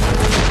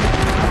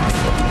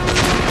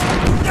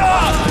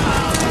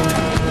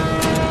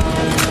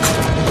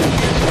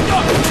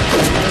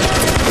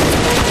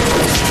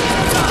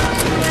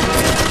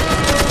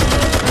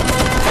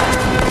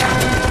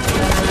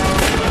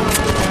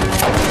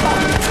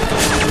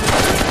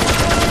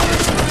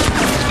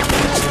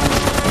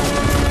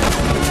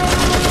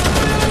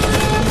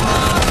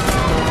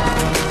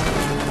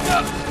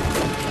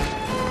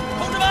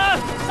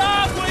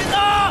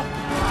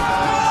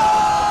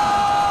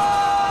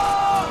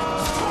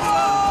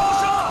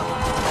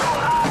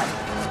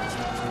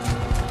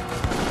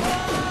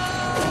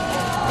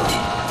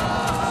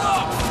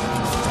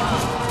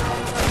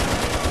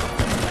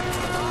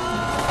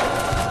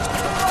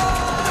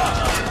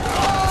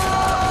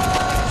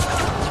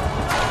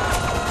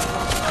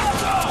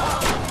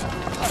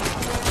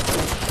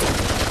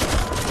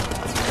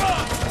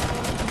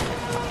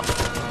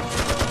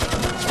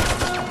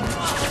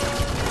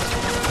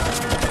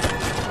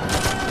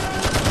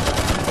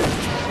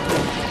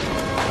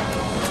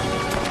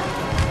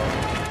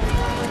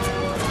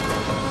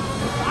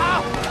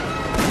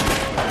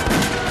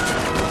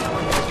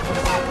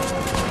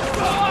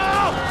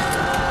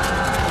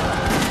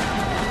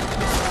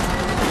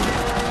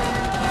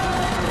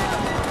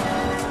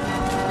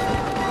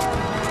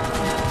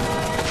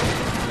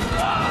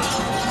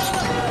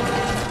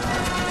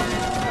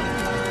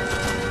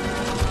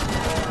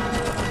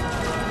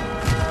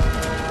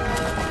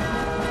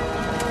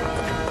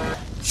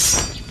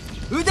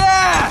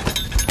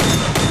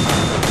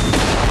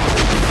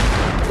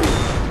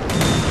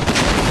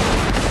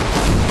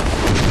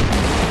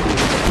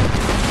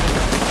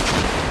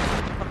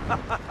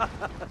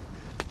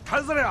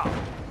谭司令，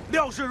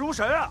料事如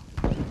神啊！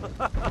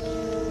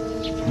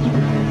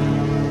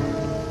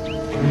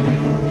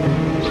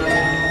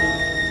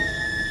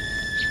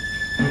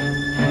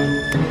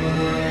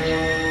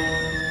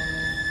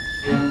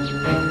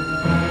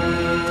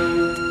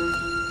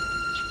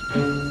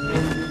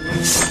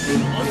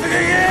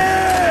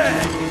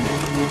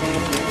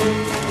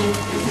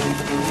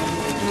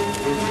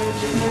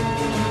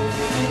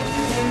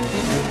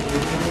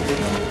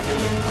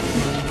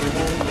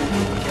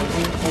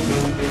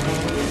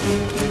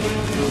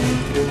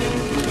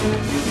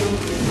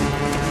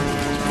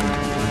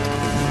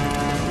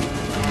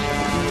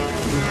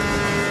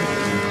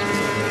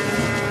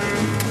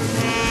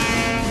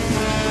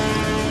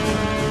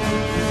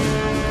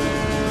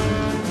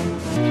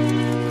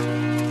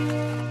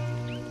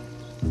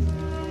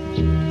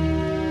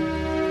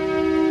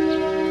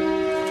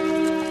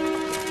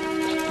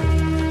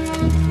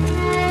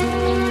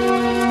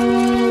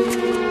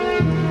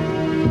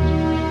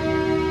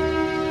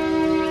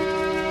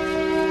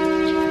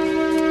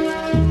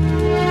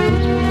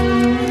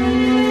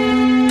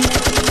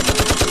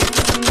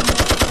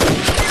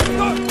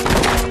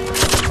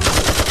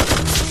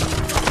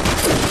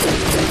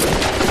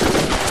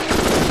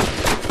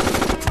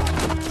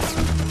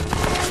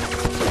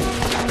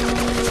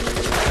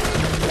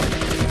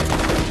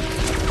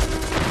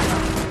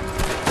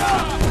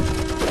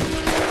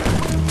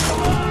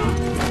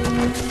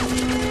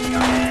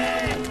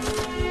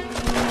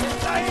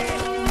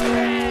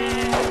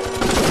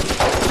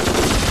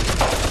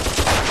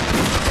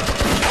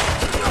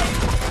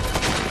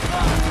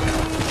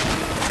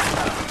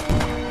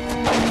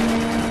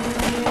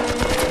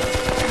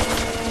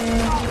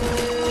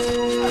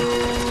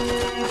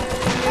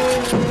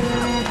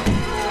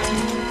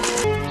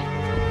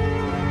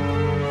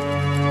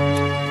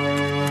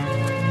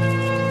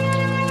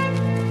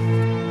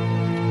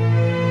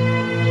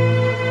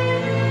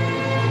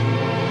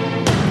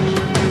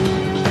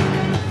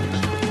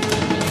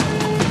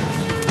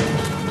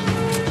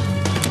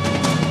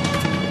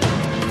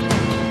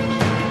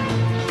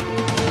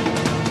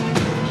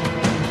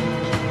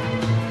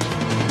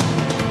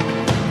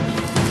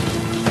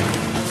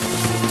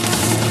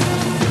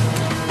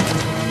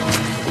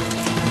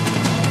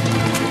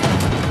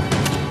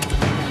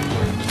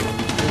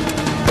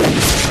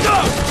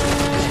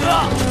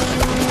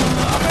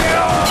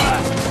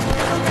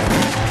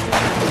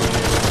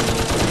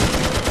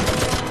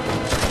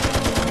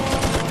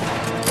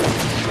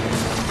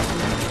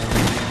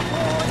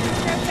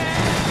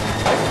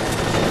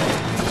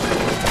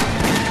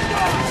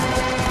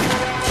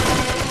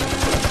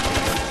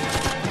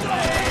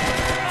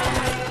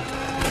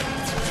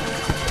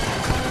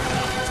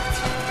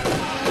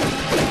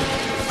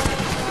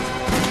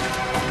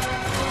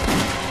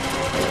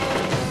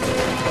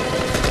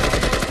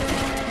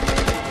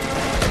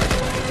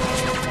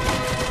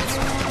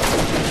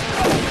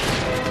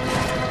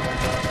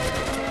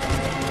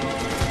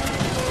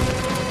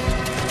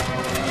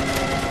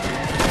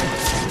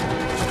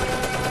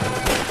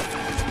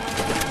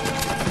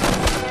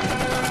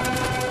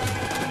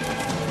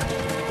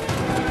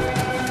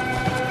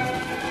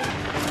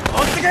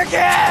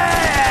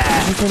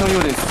手のよ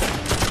うです。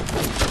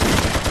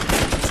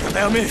仕方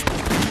やめ。我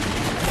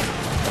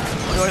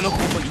々の方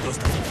向に移動し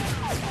た。撤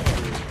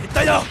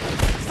退だ。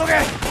急げ。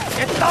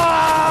撤退。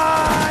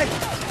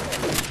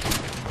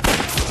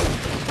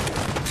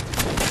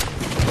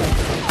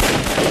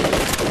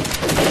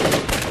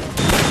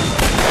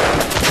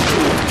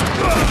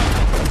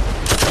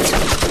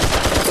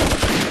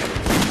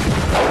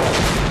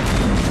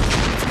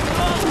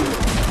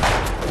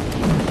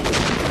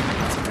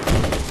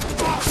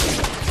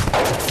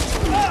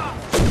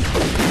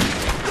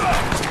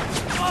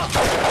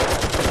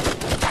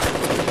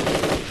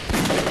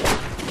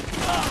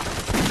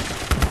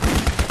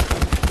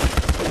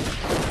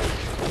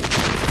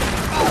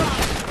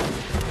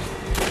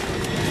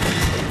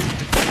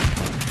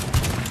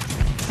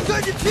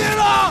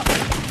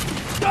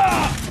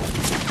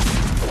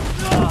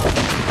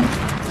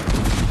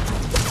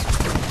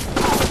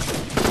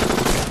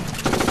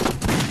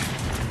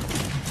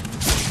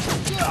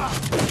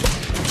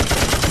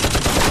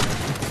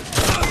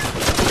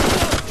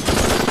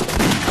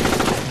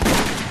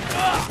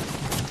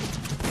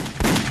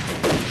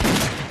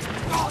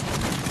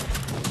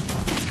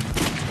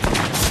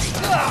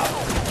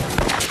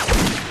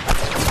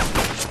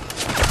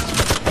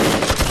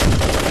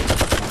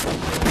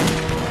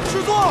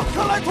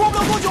看来拖不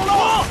了多久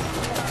了。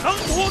能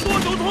拖多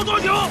久拖多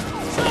久。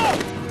是。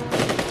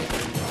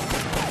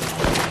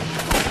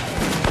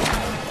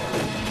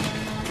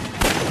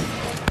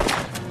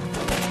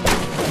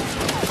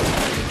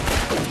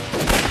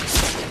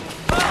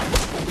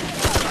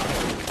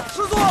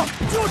师座，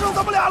就剩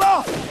咱们俩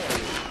了。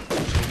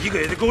一个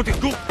也得给我顶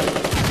住。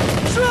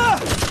是。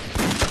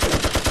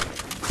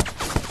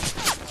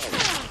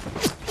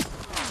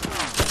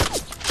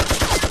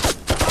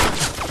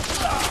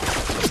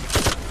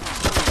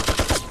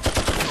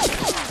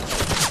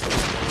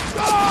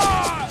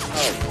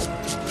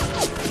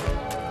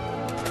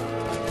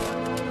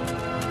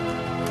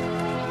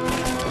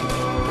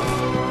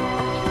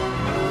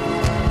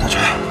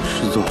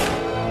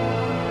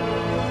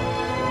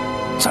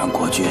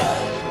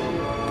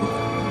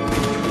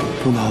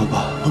不挠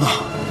吧？不挠，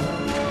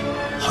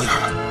好样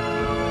的！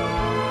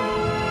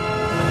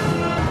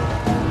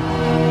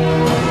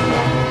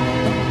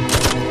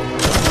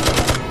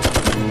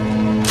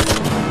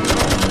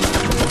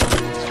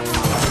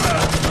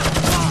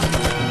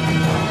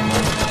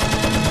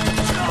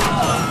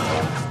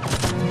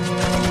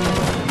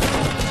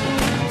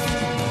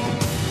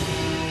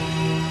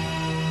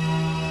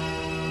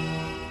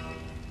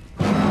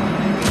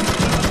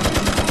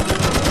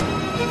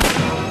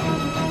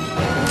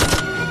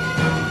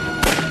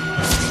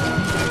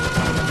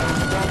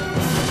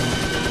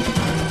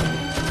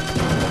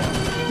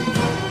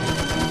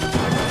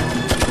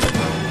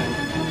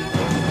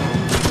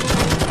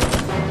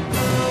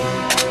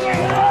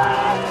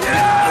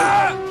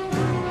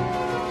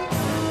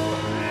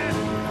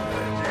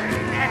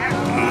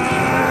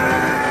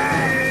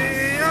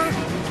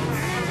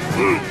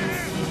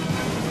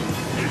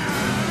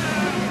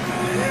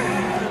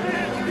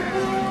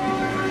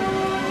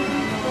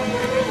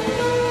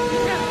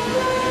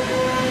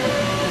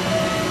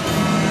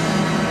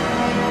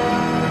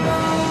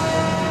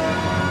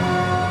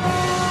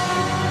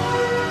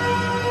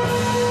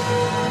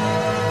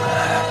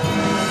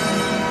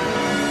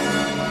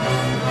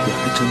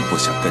真不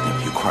想跟你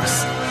们一块儿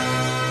死。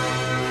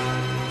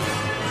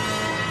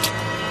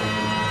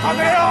打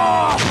开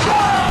呀！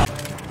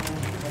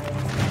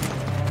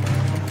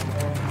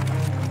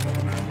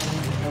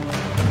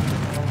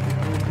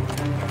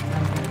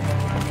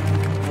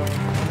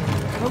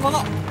报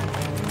告。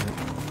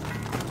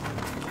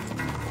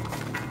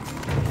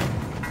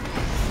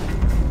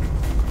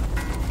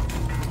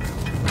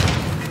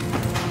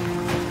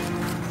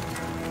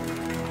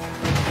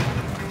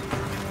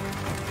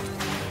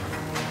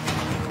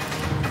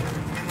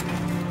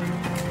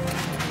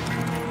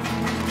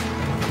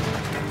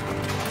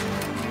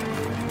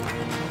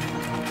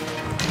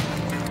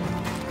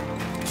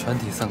全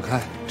体散开，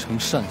呈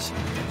扇形，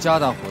加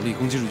大火力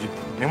攻击日军。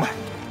明白，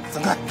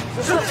散开。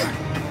是。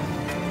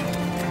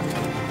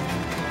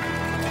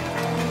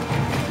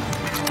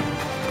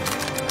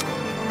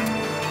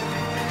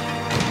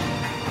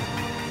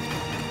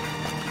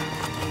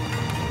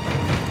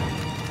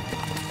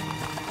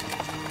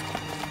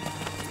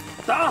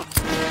打！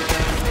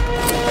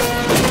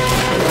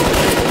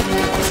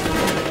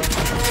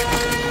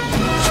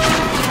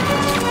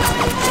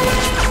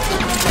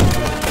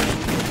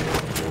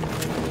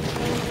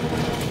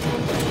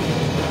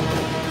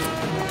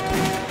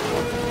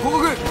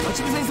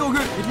立ち戦装具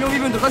敵の身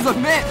分と数は不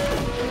明。バ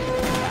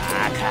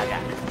カが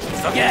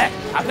急げ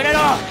隠れろ。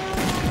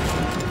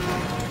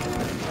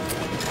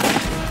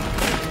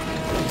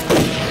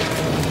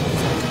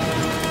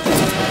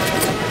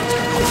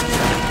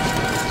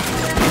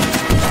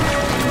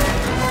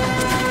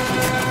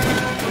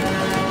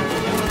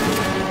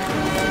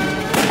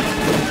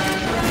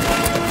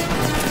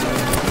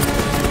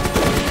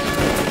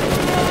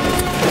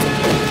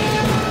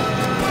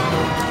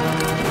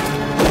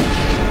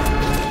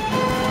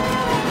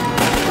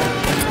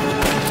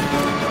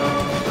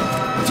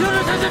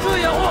注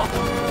意掩护！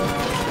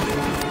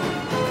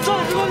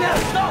壮士光年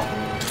到！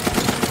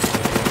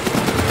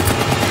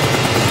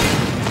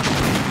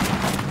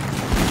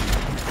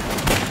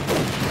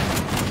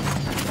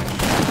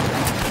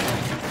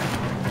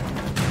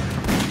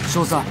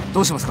少佐、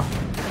どうしますか？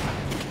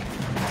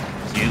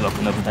中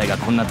国の部隊が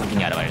こんな時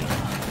に現れるのはき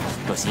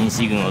っと新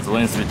四軍を増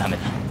援するため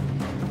だ。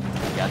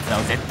奴ら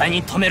を絶対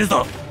に止める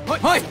ぞ。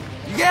はい、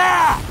行け！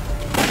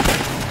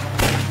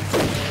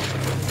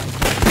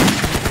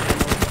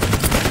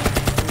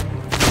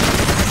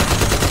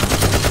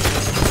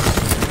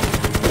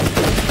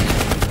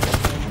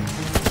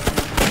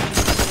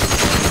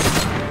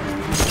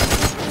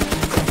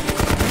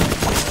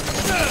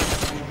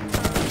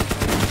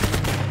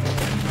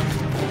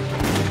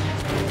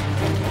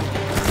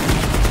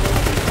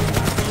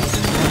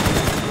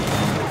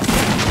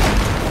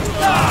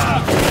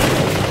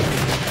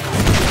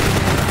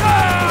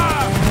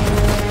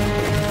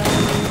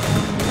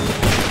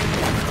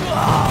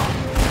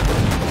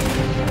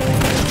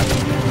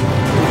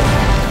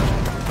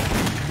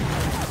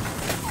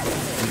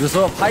组织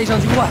所有排以上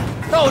军官，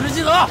到我这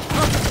集合。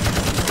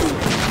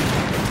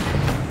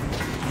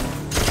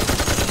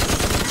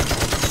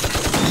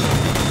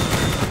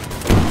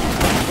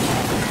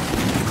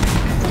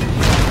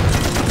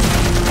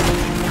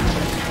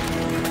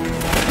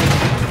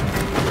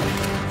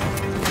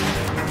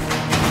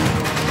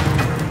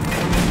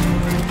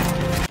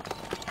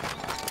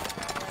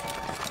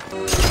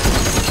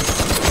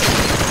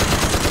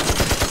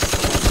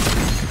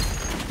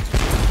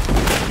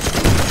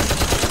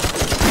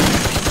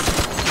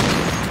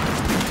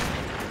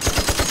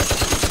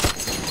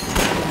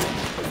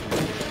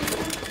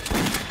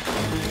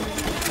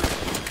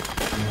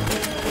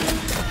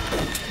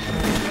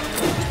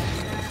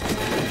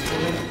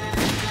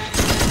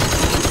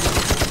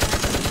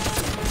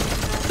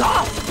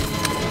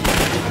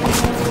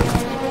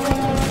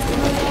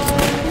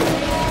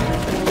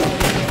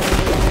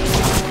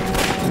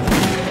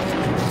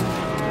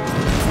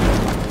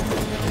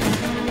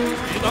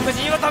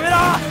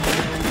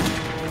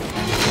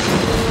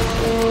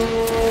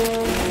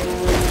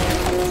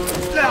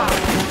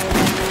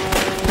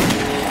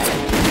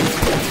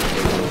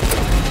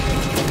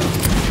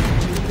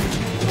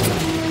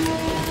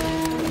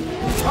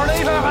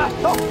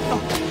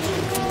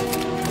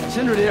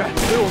牵制敌人，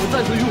所以我们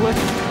暂时迂回，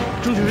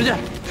争取时间。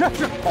是，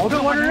保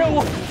证完成任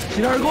务。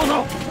其他人跟我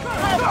走。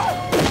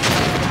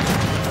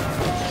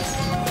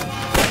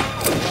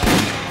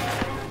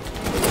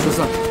所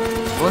さん、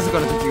わずか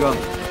な敵が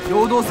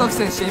陽動作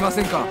戦していま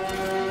せんか？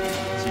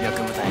主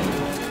力部隊に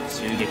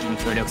襲撃に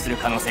協力する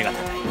可能性が高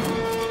い。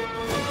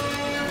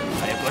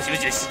火力を集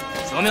中し、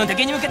正面の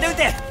敵に向けて撃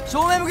て。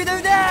正面向けて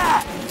撃て。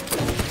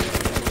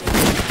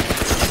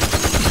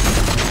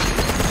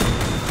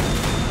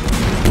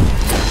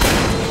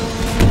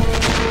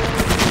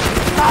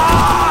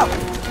啊！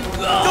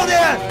兄弟！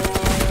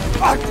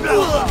啊！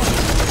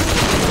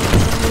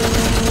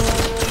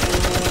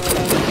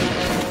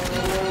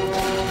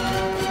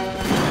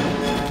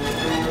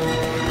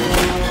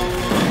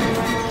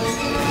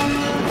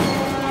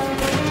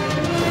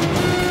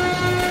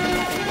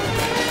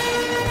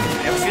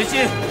集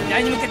中、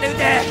左に向けて撃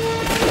て。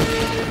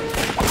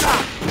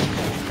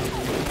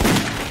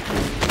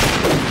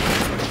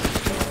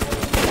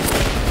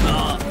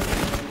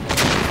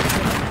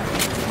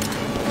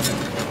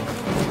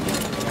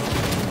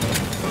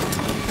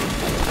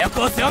火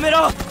力を強め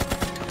ろ。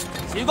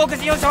中国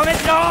人を消滅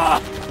しろ。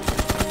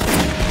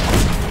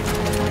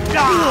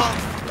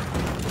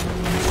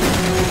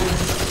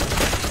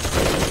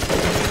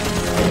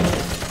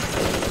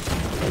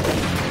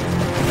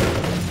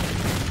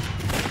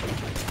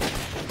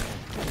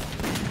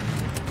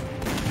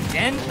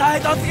全体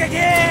突撃！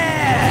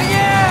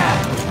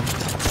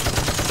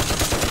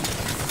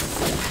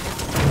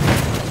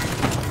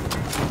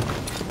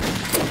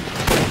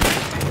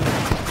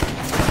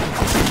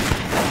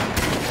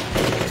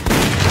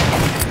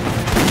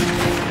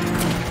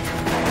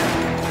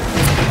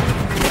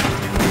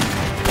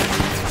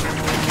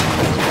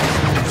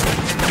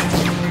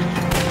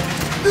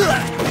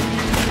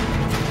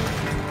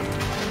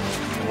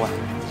喂，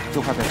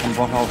就快被他们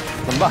包抄了，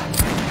怎么办？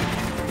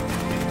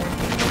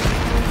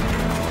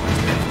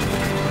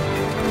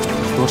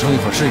多撑一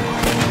会儿是一会儿。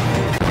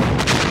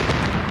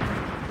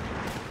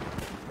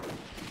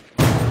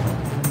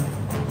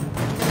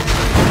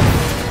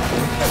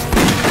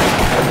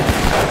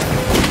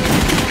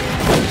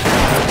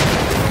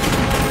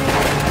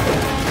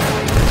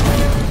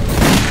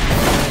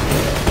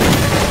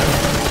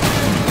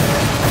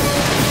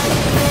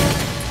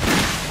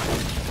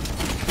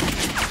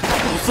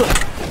老四，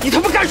你他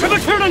妈干什么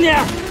吃的你？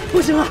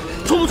不行啊，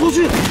冲不出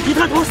去，一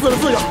探头死了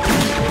4个。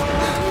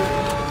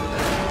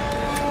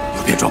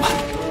有变装吗？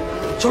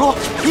小罗，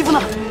衣服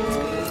呢？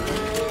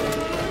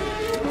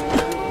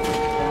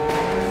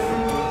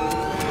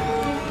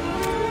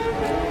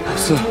老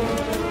四，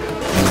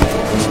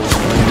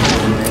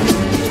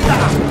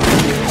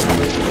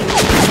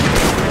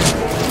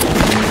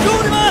兄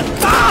弟们，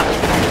打！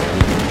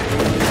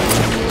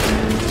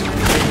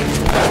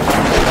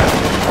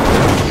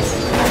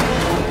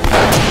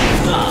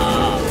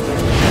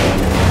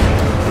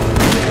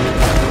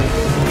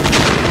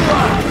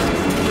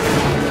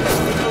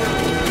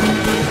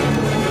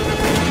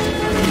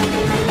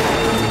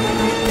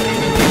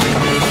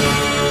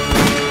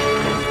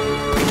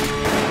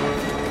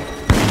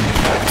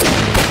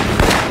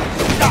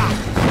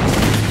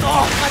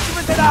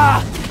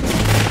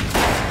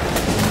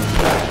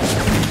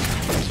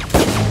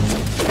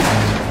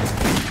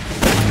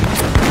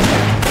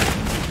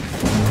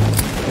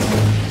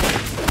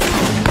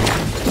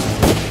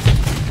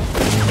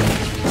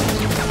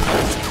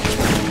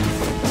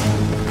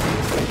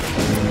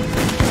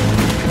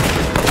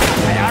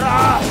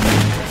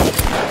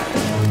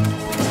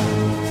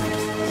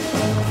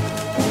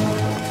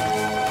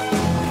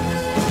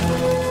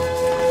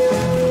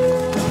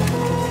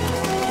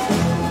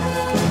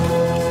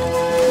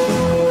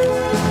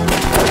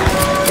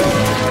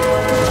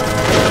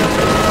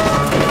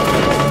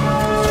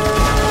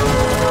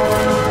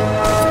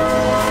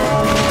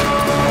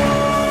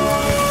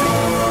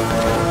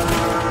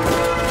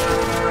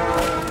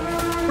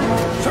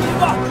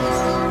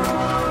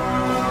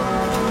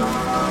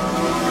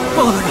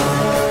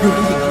有人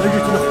隐瞒了日军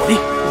的火力。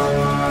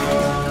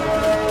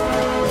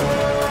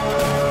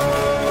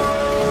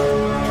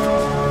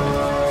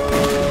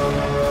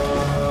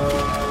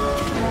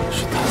是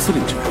谭司令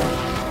之人。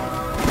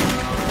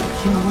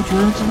天无绝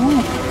人之物。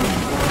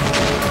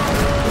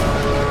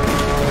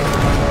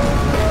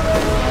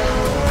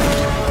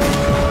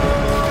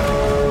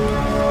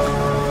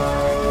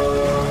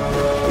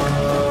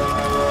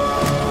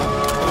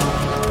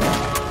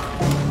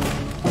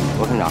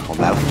罗团长，我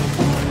们来了。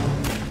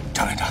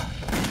张连长。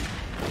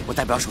我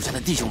代表手下的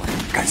弟兄们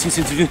感谢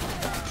新四军，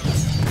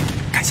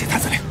感谢谭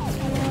司令。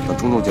等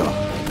中路近了，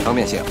当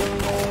面谢。是。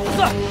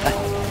来，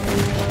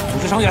组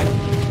织伤员，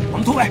我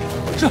们突围。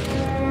是。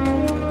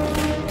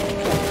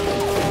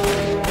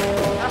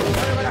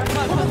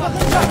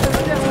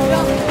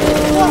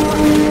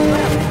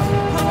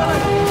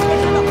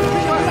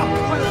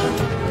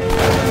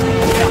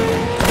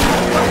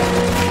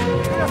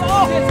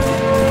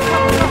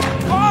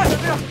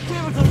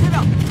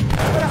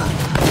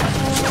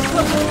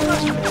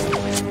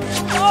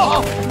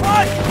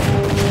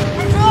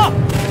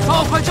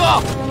快撤！